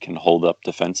he can hold up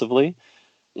defensively,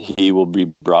 he will be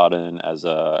brought in as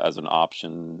an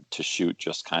option to shoot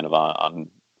just kind of on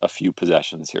a few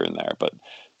possessions here and there. But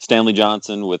Stanley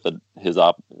Johnson with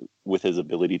his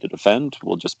ability to defend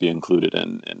will just be included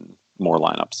in more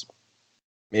lineups.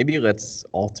 Maybe let's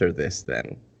alter this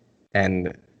then.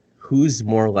 And who's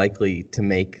more likely to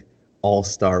make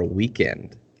All-Star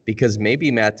Weekend? Because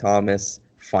maybe Matt Thomas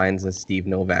finds a Steve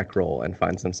Novak role and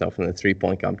finds himself in the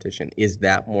three-point competition. Is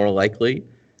that more likely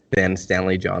than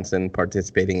Stanley Johnson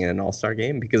participating in an All-Star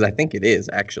game? Because I think it is,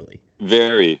 actually.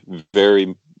 Very,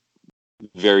 very,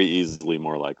 very easily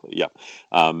more likely. Yeah.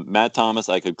 Matt Thomas,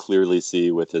 I could clearly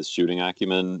see with his shooting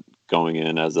acumen going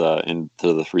in into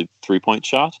the three-point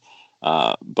shot.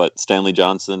 But Stanley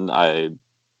Johnson, I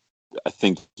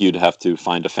think you'd have to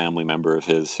find a family member of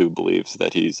his who believes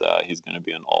that he's going to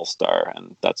be an all-star,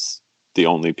 and that's the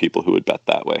only people who would bet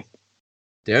that way.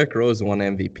 Derrick Rose won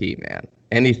MVP, man.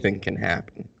 Anything can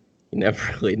happen. You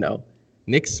never really know.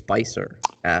 Nick Spicer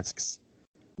asks,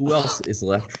 who else is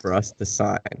left for us to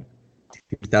sign?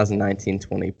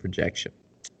 2019-20 projection.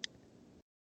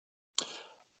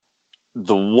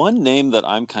 The one name that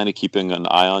I'm kind of keeping an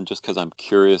eye on just because I'm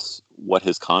curious what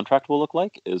his contract will look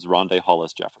like is Rondé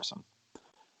Hollis-Jefferson.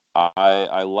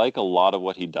 I like a lot of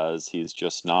what he does. He's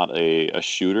just not a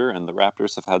shooter, and the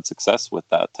Raptors have had success with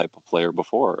that type of player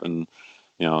before. And,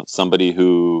 somebody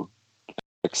who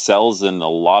excels in a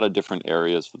lot of different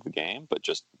areas of the game, but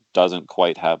just doesn't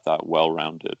quite have that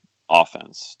well-rounded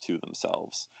offense to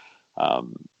themselves.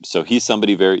 So he's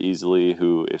somebody very easily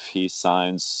who, if he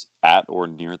signs at or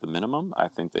near the minimum, I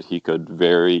think that he could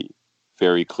very,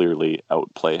 very clearly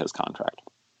outplay his contract.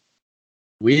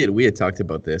 We had talked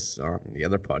about this on the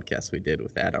other podcast we did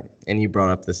with Adam, and he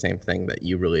brought up the same thing, that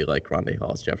you really like Rondé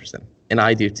Hollis-Jefferson, and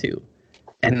I do too.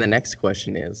 And the next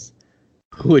question is,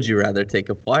 who would you rather take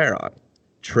a flyer on,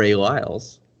 Trey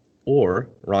Lyles or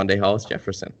Rondé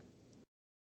Hollis-Jefferson?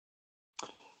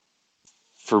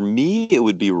 For me, it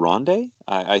would be Rondé.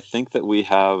 I think that we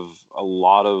have a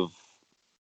lot of,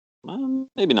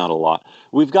 maybe not a lot.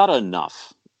 We've got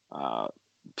enough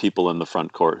people in the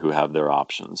front court who have their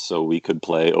options. So we could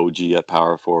play OG at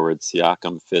power forward.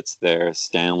 Siakam fits there.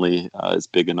 Stanley is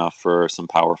big enough for some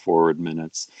power forward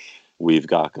minutes. We've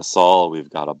got Gasol. We've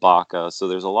got Ibaka. So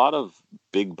there's a lot of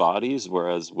big bodies.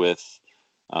 Whereas with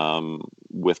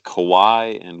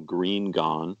Kawhi and Green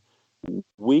gone,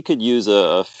 we could use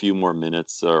a few more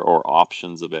minutes or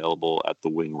options available at the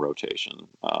wing rotation.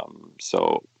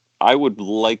 So I would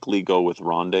likely go with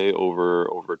Rondé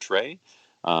over Trey.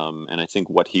 And I think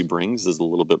what he brings is a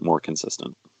little bit more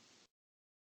consistent.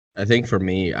 I think for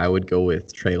me, I would go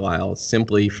with Trey Lyles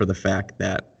simply for the fact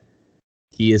that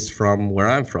he is from where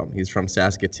I'm from. He's from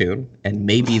Saskatoon, and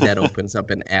maybe that opens up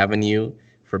an avenue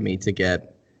for me to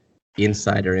get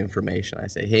insider information. I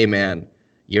say, hey, man,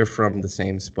 you're from the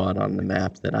same spot on the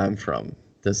map that I'm from.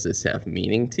 Does this have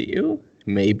meaning to you?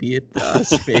 Maybe it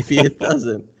does. Maybe it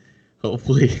doesn't.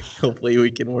 Hopefully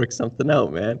we can work something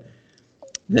out, man.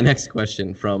 The next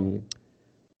question from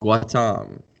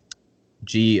Guatam,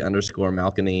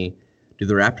 G_Malcony. Do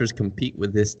the Raptors compete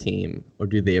with this team, or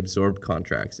do they absorb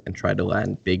contracts and try to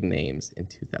land big names in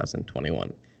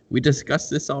 2021? We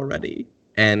discussed this already,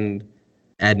 and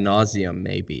ad nauseum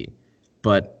maybe,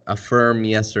 but a firm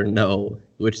yes or no,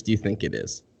 which do you think it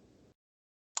is?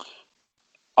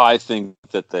 I think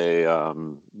that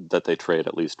they trade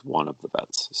at least one of the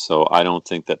vets. So I don't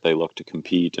think that they look to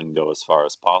compete and go as far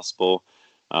as possible.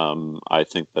 I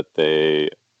think that they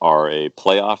are a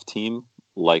playoff team,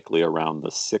 likely around the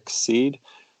 6th seed,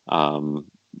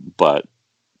 but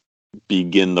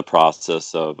begin the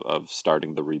process of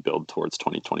starting the rebuild towards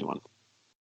 2021.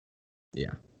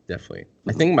 Yeah, definitely.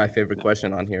 I think my favorite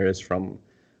question on here is from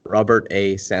Robert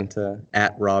A. Senta,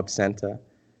 at Rob Senta.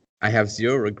 I have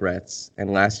zero regrets,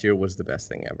 and last year was the best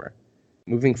thing ever.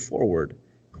 Moving forward,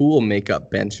 who will make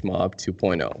up Bench Mob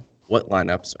 2.0? What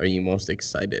lineups are you most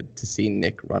excited to see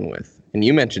Nick run with? And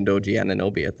you mentioned OG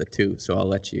Anunoby at the 2, so I'll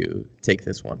let you take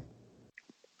this one.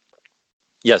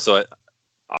 Yeah, so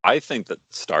I think that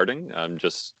starting,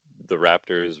 the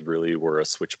Raptors really were a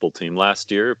switchable team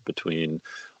last year between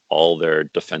all their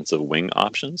defensive wing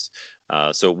options.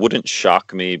 So it wouldn't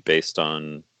shock me based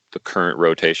on the current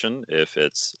rotation if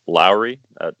it's Lowry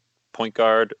at point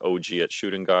guard, OG at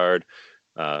shooting guard,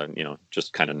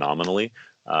 just kind of nominally.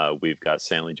 We've got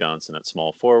Stanley Johnson at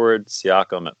small forward,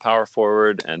 Siakam at power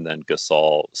forward, and then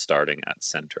Gasol starting at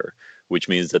center, which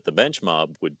means that the bench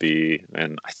mob would be,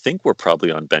 and I think we're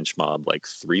probably on bench mob like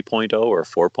 3.0 or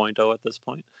 4.0 at this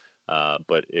point.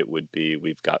 But it would be,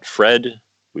 we've got Fred,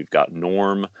 we've got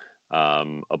Norm,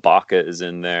 Ibaka is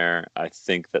in there. I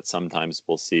think that sometimes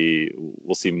we'll see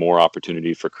more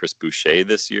opportunity for Chris Boucher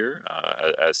this year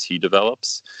as he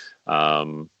develops.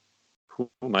 Who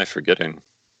am I forgetting?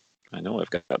 I know I've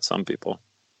got some people.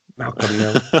 Malcolm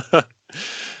Miller.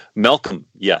 Malcolm,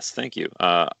 yes, thank you.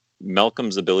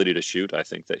 Malcolm's ability to shoot, I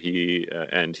think that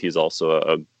he's also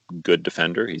a good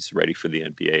defender. He's ready for the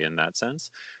NBA in that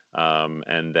sense.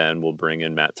 And then we'll bring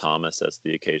in Matt Thomas as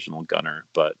the occasional gunner.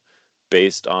 But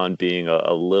based on being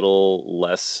a little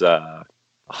less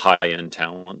high-end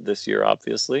talent this year,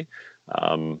 obviously,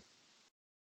 I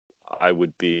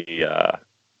would be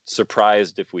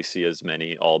surprised if we see as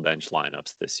many all-bench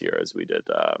lineups this year as we did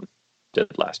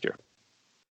last year.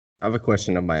 I have a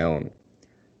question of my own.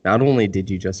 Not only did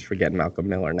you just forget Malcolm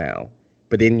Miller now,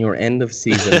 but in your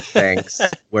end-of-season thanks,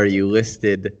 where you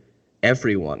listed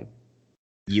everyone,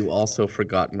 you also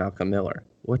forgot Malcolm Miller.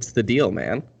 What's the deal,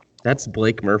 man? That's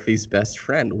Blake Murphy's best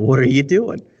friend. What are you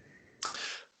doing?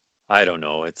 I don't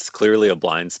know. It's clearly a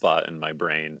blind spot in my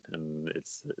brain, and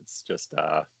it's just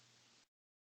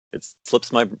it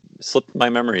slipped my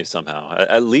memory somehow.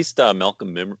 At least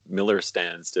Malcolm Miller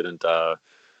stands didn't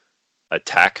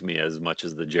attack me as much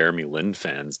as the Jeremy Lin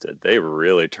fans did. They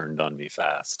really turned on me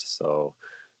fast. So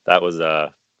that was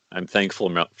I'm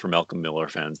thankful for Malcolm Miller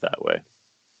fans that way.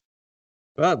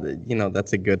 Well,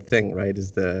 that's a good thing, right?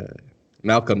 Is the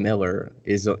Malcolm Miller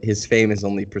his fame is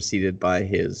only preceded by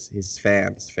his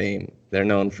fans' fame. They're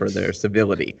known for their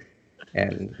civility.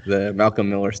 And the Malcolm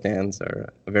Miller stands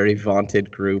are a very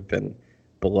vaunted group and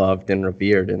beloved and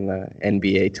revered in the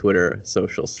NBA Twitter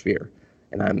social sphere.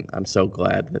 And I'm so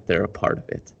glad that they're a part of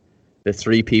it. The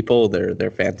three people,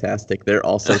 they're fantastic. They're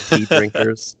also tea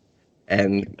drinkers.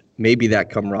 And maybe that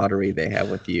camaraderie they have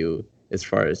with you as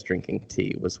far as drinking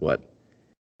tea was what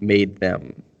made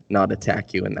them not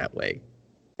attack you in that way.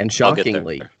 And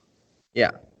shockingly,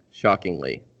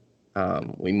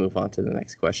 we move on to the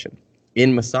next question.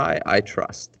 In Masai, I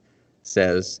Trust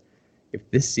says,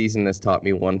 if this season has taught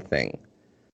me one thing,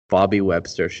 Bobby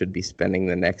Webster should be spending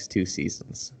the next 2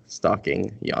 seasons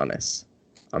stalking Giannis.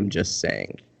 I'm just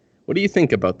saying. What do you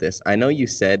think about this? I know you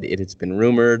said it has been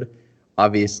rumored.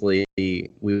 Obviously, we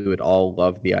would all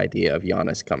love the idea of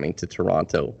Giannis coming to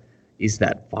Toronto. Is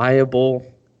that viable?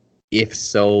 If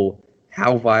so,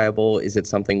 how viable? Is it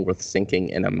something worth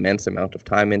sinking an immense amount of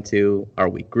time into? Are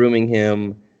we grooming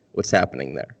him? What's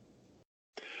happening there?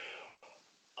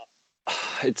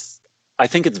 I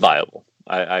think it's viable.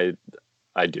 I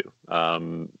do.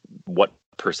 What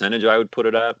percentage I would put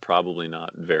it at? Probably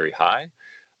not very high.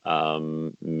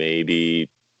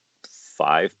 Maybe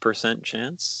 5%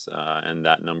 chance, and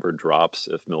that number drops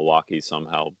if Milwaukee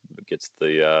somehow gets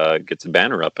a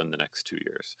banner up in the next 2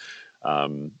 years.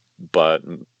 But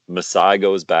Masai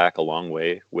goes back a long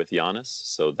way with Giannis,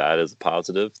 so that is a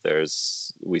positive.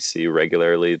 We see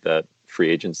regularly that free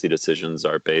agency decisions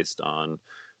are based on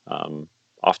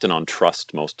often on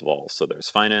trust most of all. So there's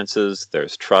finances,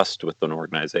 there's trust with an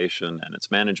organization and its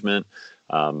management.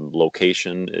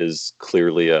 Location is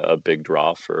clearly a big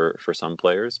draw for some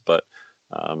players, but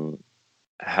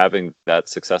having that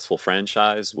successful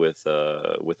franchise with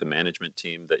a management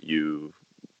team that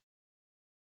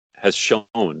has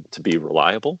shown to be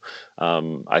reliable,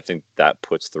 I think that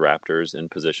puts the Raptors in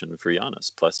position for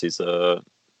Giannis. Plus,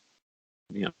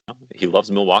 he loves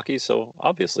Milwaukee, so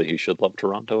obviously he should love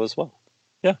Toronto as well.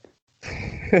 Yeah.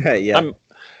 Yeah.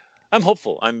 I'm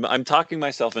hopeful. I'm talking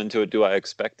myself into it. Do I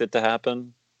expect it to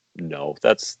happen? No.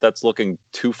 That's looking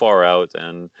too far out,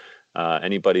 and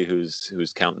anybody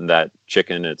who's counting that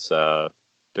chicken, there's a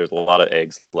lot of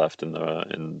eggs left in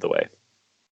the way.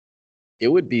 It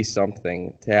would be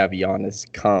something to have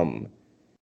Giannis come,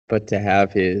 but to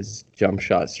have his jump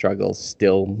shot struggles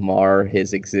still mar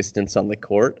his existence on the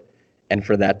court, and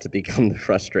for that to become the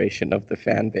frustration of the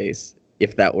fan base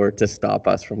if that were to stop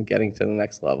us from getting to the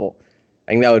next level.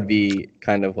 I think that would be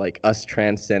kind of like us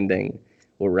transcending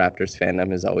what Raptors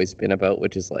fandom has always been about,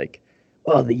 which is like,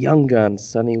 well, the young guns,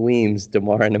 Sonny Weems,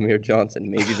 DeMar and Amir Johnson,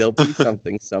 maybe they'll be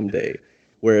something someday.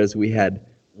 Whereas we had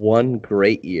one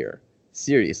great year,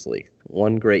 seriously,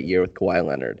 one great year with Kawhi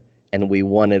Leonard, and we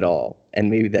won it all.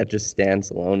 And maybe that just stands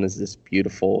alone as this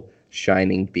beautiful,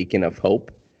 shining beacon of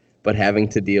hope. But having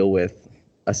to deal with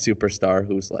a superstar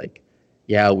who's like,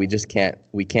 yeah, we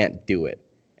can't do it.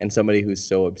 And somebody who's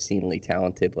so obscenely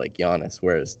talented like Giannis,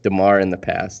 whereas DeMar in the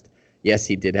past, yes,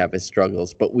 he did have his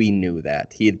struggles, but we knew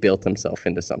that. He had built himself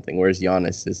into something, whereas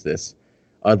Giannis is this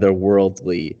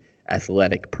otherworldly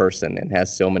athletic person and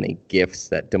has so many gifts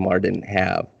that DeMar didn't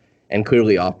have, and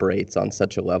clearly operates on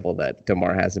such a level that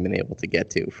DeMar hasn't been able to get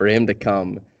to. For him to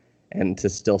come and to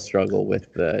still struggle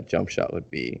with the jump shot would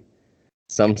be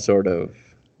some sort of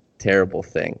terrible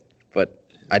thing. But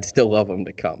I'd still love him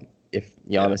to come. If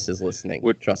Giannis is listening,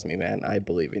 trust me, man, I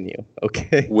believe in you.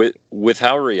 Okay. With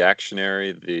how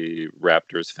reactionary the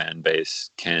Raptors fan base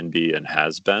can be and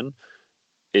has been,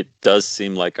 it does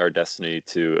seem like our destiny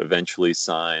to eventually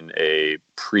sign a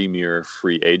premier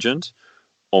free agent,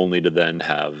 only to then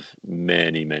have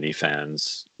many, many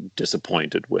fans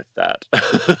disappointed with that.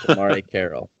 Amari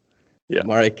Carroll. Yeah.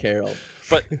 Amari Carroll.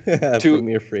 But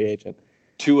premier free agent.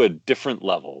 To a different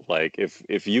level. Like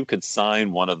if you could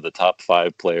sign one of the top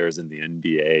 5 players in the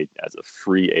NBA as a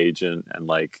free agent, and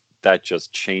like that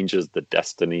just changes the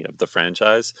destiny of the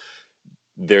franchise,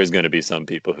 there's going to be some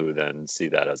people who then see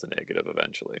that as a negative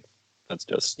eventually. That's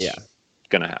just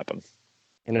going to happen.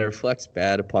 And it reflects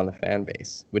bad upon the fan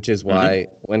base, which is why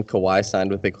when Kawhi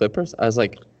signed with the Clippers, I was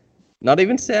like, not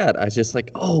even sad. I was just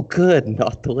like, oh, good,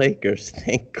 not the Lakers.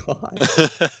 Thank God.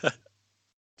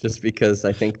 Just because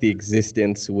I think the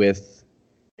existence with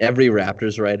every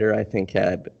Raptors writer, I think,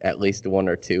 had at least 1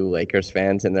 or 2 Lakers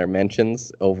fans in their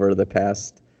mentions over the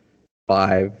past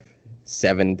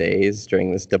 5-7 days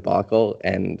during this debacle,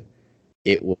 and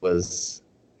it was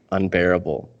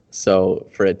unbearable. So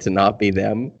for it to not be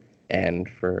them, and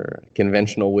for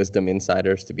conventional wisdom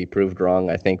insiders to be proved wrong,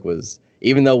 I think was,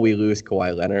 even though we lose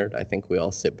Kawhi Leonard, I think we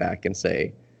all sit back and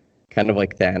say, kind of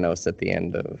like Thanos at the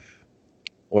end of,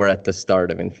 or at the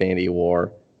start of Infinity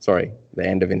War, the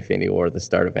end of Infinity War, the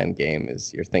start of Endgame,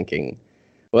 is you're thinking,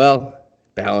 well,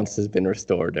 balance has been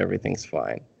restored, everything's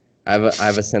fine. I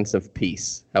have a sense of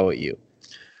peace. How about you?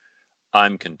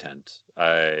 I'm content.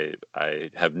 I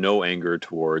have no anger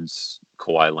towards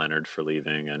Kawhi Leonard for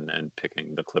leaving and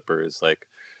picking the Clippers. Like,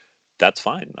 that's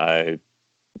fine. I'm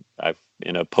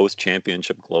in a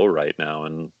post-championship glow right now,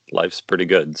 and life's pretty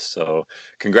good. So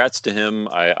congrats to him.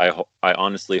 I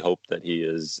honestly hope that he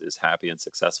is happy and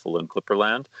successful in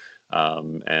Clipperland.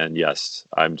 And yes,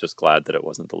 I'm just glad that it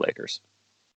wasn't the Lakers.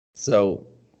 So,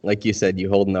 like you said, you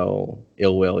hold no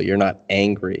ill will. You're not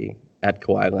angry at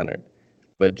Kawhi Leonard.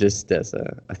 But just as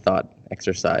a thought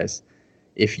exercise,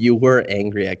 if you were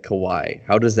angry at Kawhi,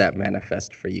 how does that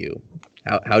manifest for you?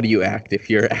 How do you act if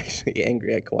you're actually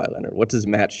angry at Kawhi Leonard? What does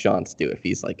Matt Shantz do if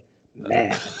he's like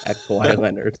mad at Kawhi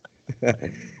Leonard?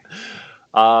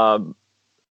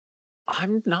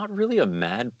 I'm not really a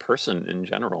mad person in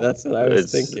general. That's what I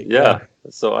was thinking. Yeah.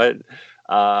 So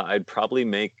I'd probably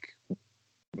make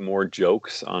more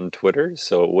jokes on Twitter,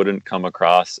 so it wouldn't come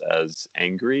across as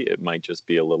angry. It might just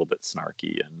be a little bit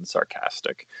snarky and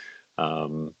sarcastic.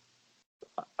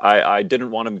 I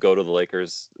didn't want him to go to the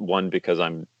Lakers, one, because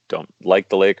I don't like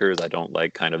the Lakers. I don't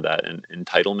like kind of that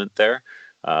entitlement there.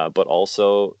 But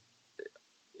also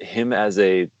him as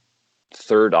a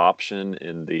third option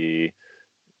in the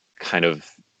kind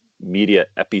of media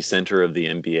epicenter of the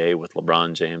NBA with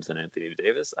LeBron James and Anthony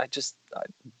Davis, I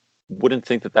wouldn't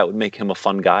think that would make him a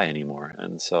fun guy anymore.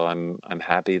 And so I'm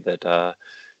happy that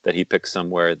he picked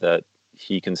somewhere that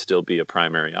he can still be a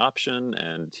primary option,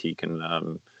 and he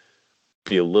can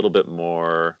be a little bit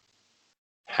more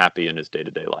happy in his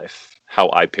day-to-day life, how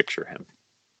I picture him.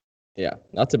 Yeah,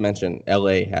 not to mention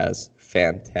LA has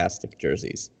fantastic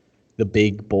jerseys. The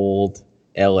big, bold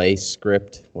LA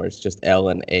script where it's just L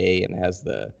and A and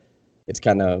it's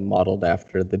kind of modeled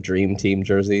after the Dream Team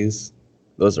jerseys.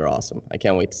 Those are awesome. I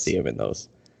can't wait to see him in those.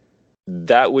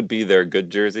 That would be their good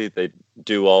jersey. They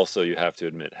do also, you have to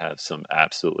admit, have some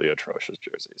absolutely atrocious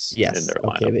jerseys in their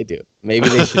lineup. Okay, they do. Maybe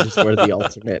they should just wear the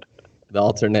alternate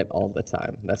all the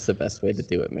time. That's the best way to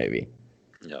do it, maybe.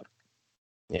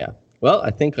 Yeah. Well,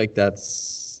 I think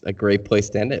that's a great place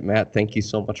to end it. Matt, thank you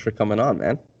so much for coming on,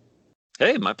 man.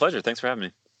 Hey, my pleasure. Thanks for having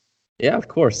me. Yeah, of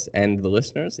course. And the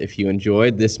listeners, if you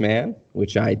enjoyed this man,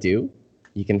 which I do,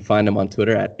 you can find him on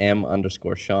Twitter at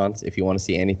 @M_Shantz. If you want to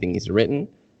see anything he's written,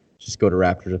 just go to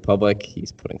Raptors Republic.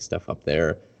 He's putting stuff up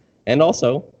there. And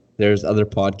also, there's other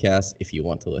podcasts, if you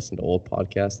want to listen to old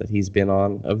podcasts that he's been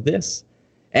on of this.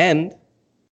 And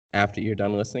after you're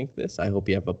done listening to this, I hope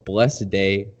you have a blessed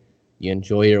day, you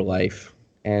enjoy your life,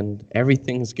 and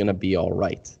everything's going to be all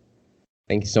right.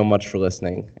 Thank you so much for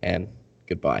listening, and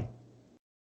goodbye.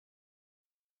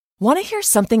 Want to hear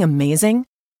something amazing?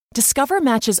 Discover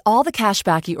matches all the cash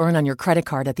back you earn on your credit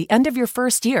card at the end of your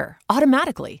first year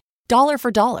automatically, dollar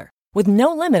for dollar, with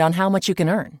no limit on how much you can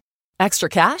earn. Extra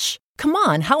cash? Come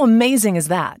on, how amazing is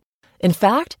that? In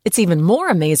fact, it's even more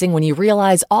amazing when you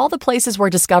realize all the places where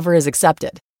Discover is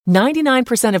accepted.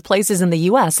 99% of places in the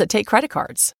U.S. that take credit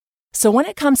cards. So when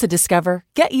it comes to Discover,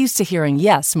 get used to hearing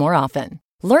yes more often.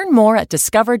 Learn more at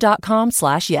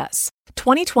discover.com/yes.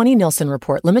 2020 Nielsen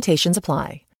Report. Limitations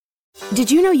apply.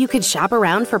 Did you know you could shop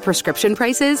around for prescription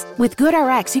prices? With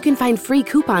GoodRx, you can find free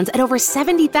coupons at over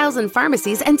 70,000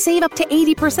 pharmacies and save up to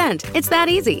 80%. It's that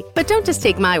easy. But don't just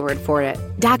take my word for it.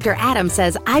 Dr. Adam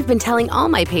says, I've been telling all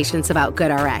my patients about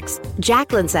GoodRx.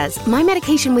 Jacqueline says, my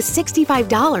medication was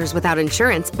 $65 without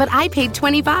insurance, but I paid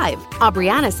 $25.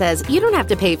 Aubriana says, you don't have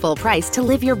to pay full price to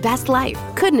live your best life.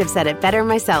 Couldn't have said it better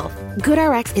myself.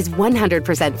 GoodRx is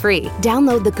 100% free.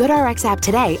 Download the GoodRx app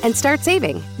today and start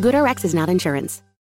saving. GoodRx is not insurance.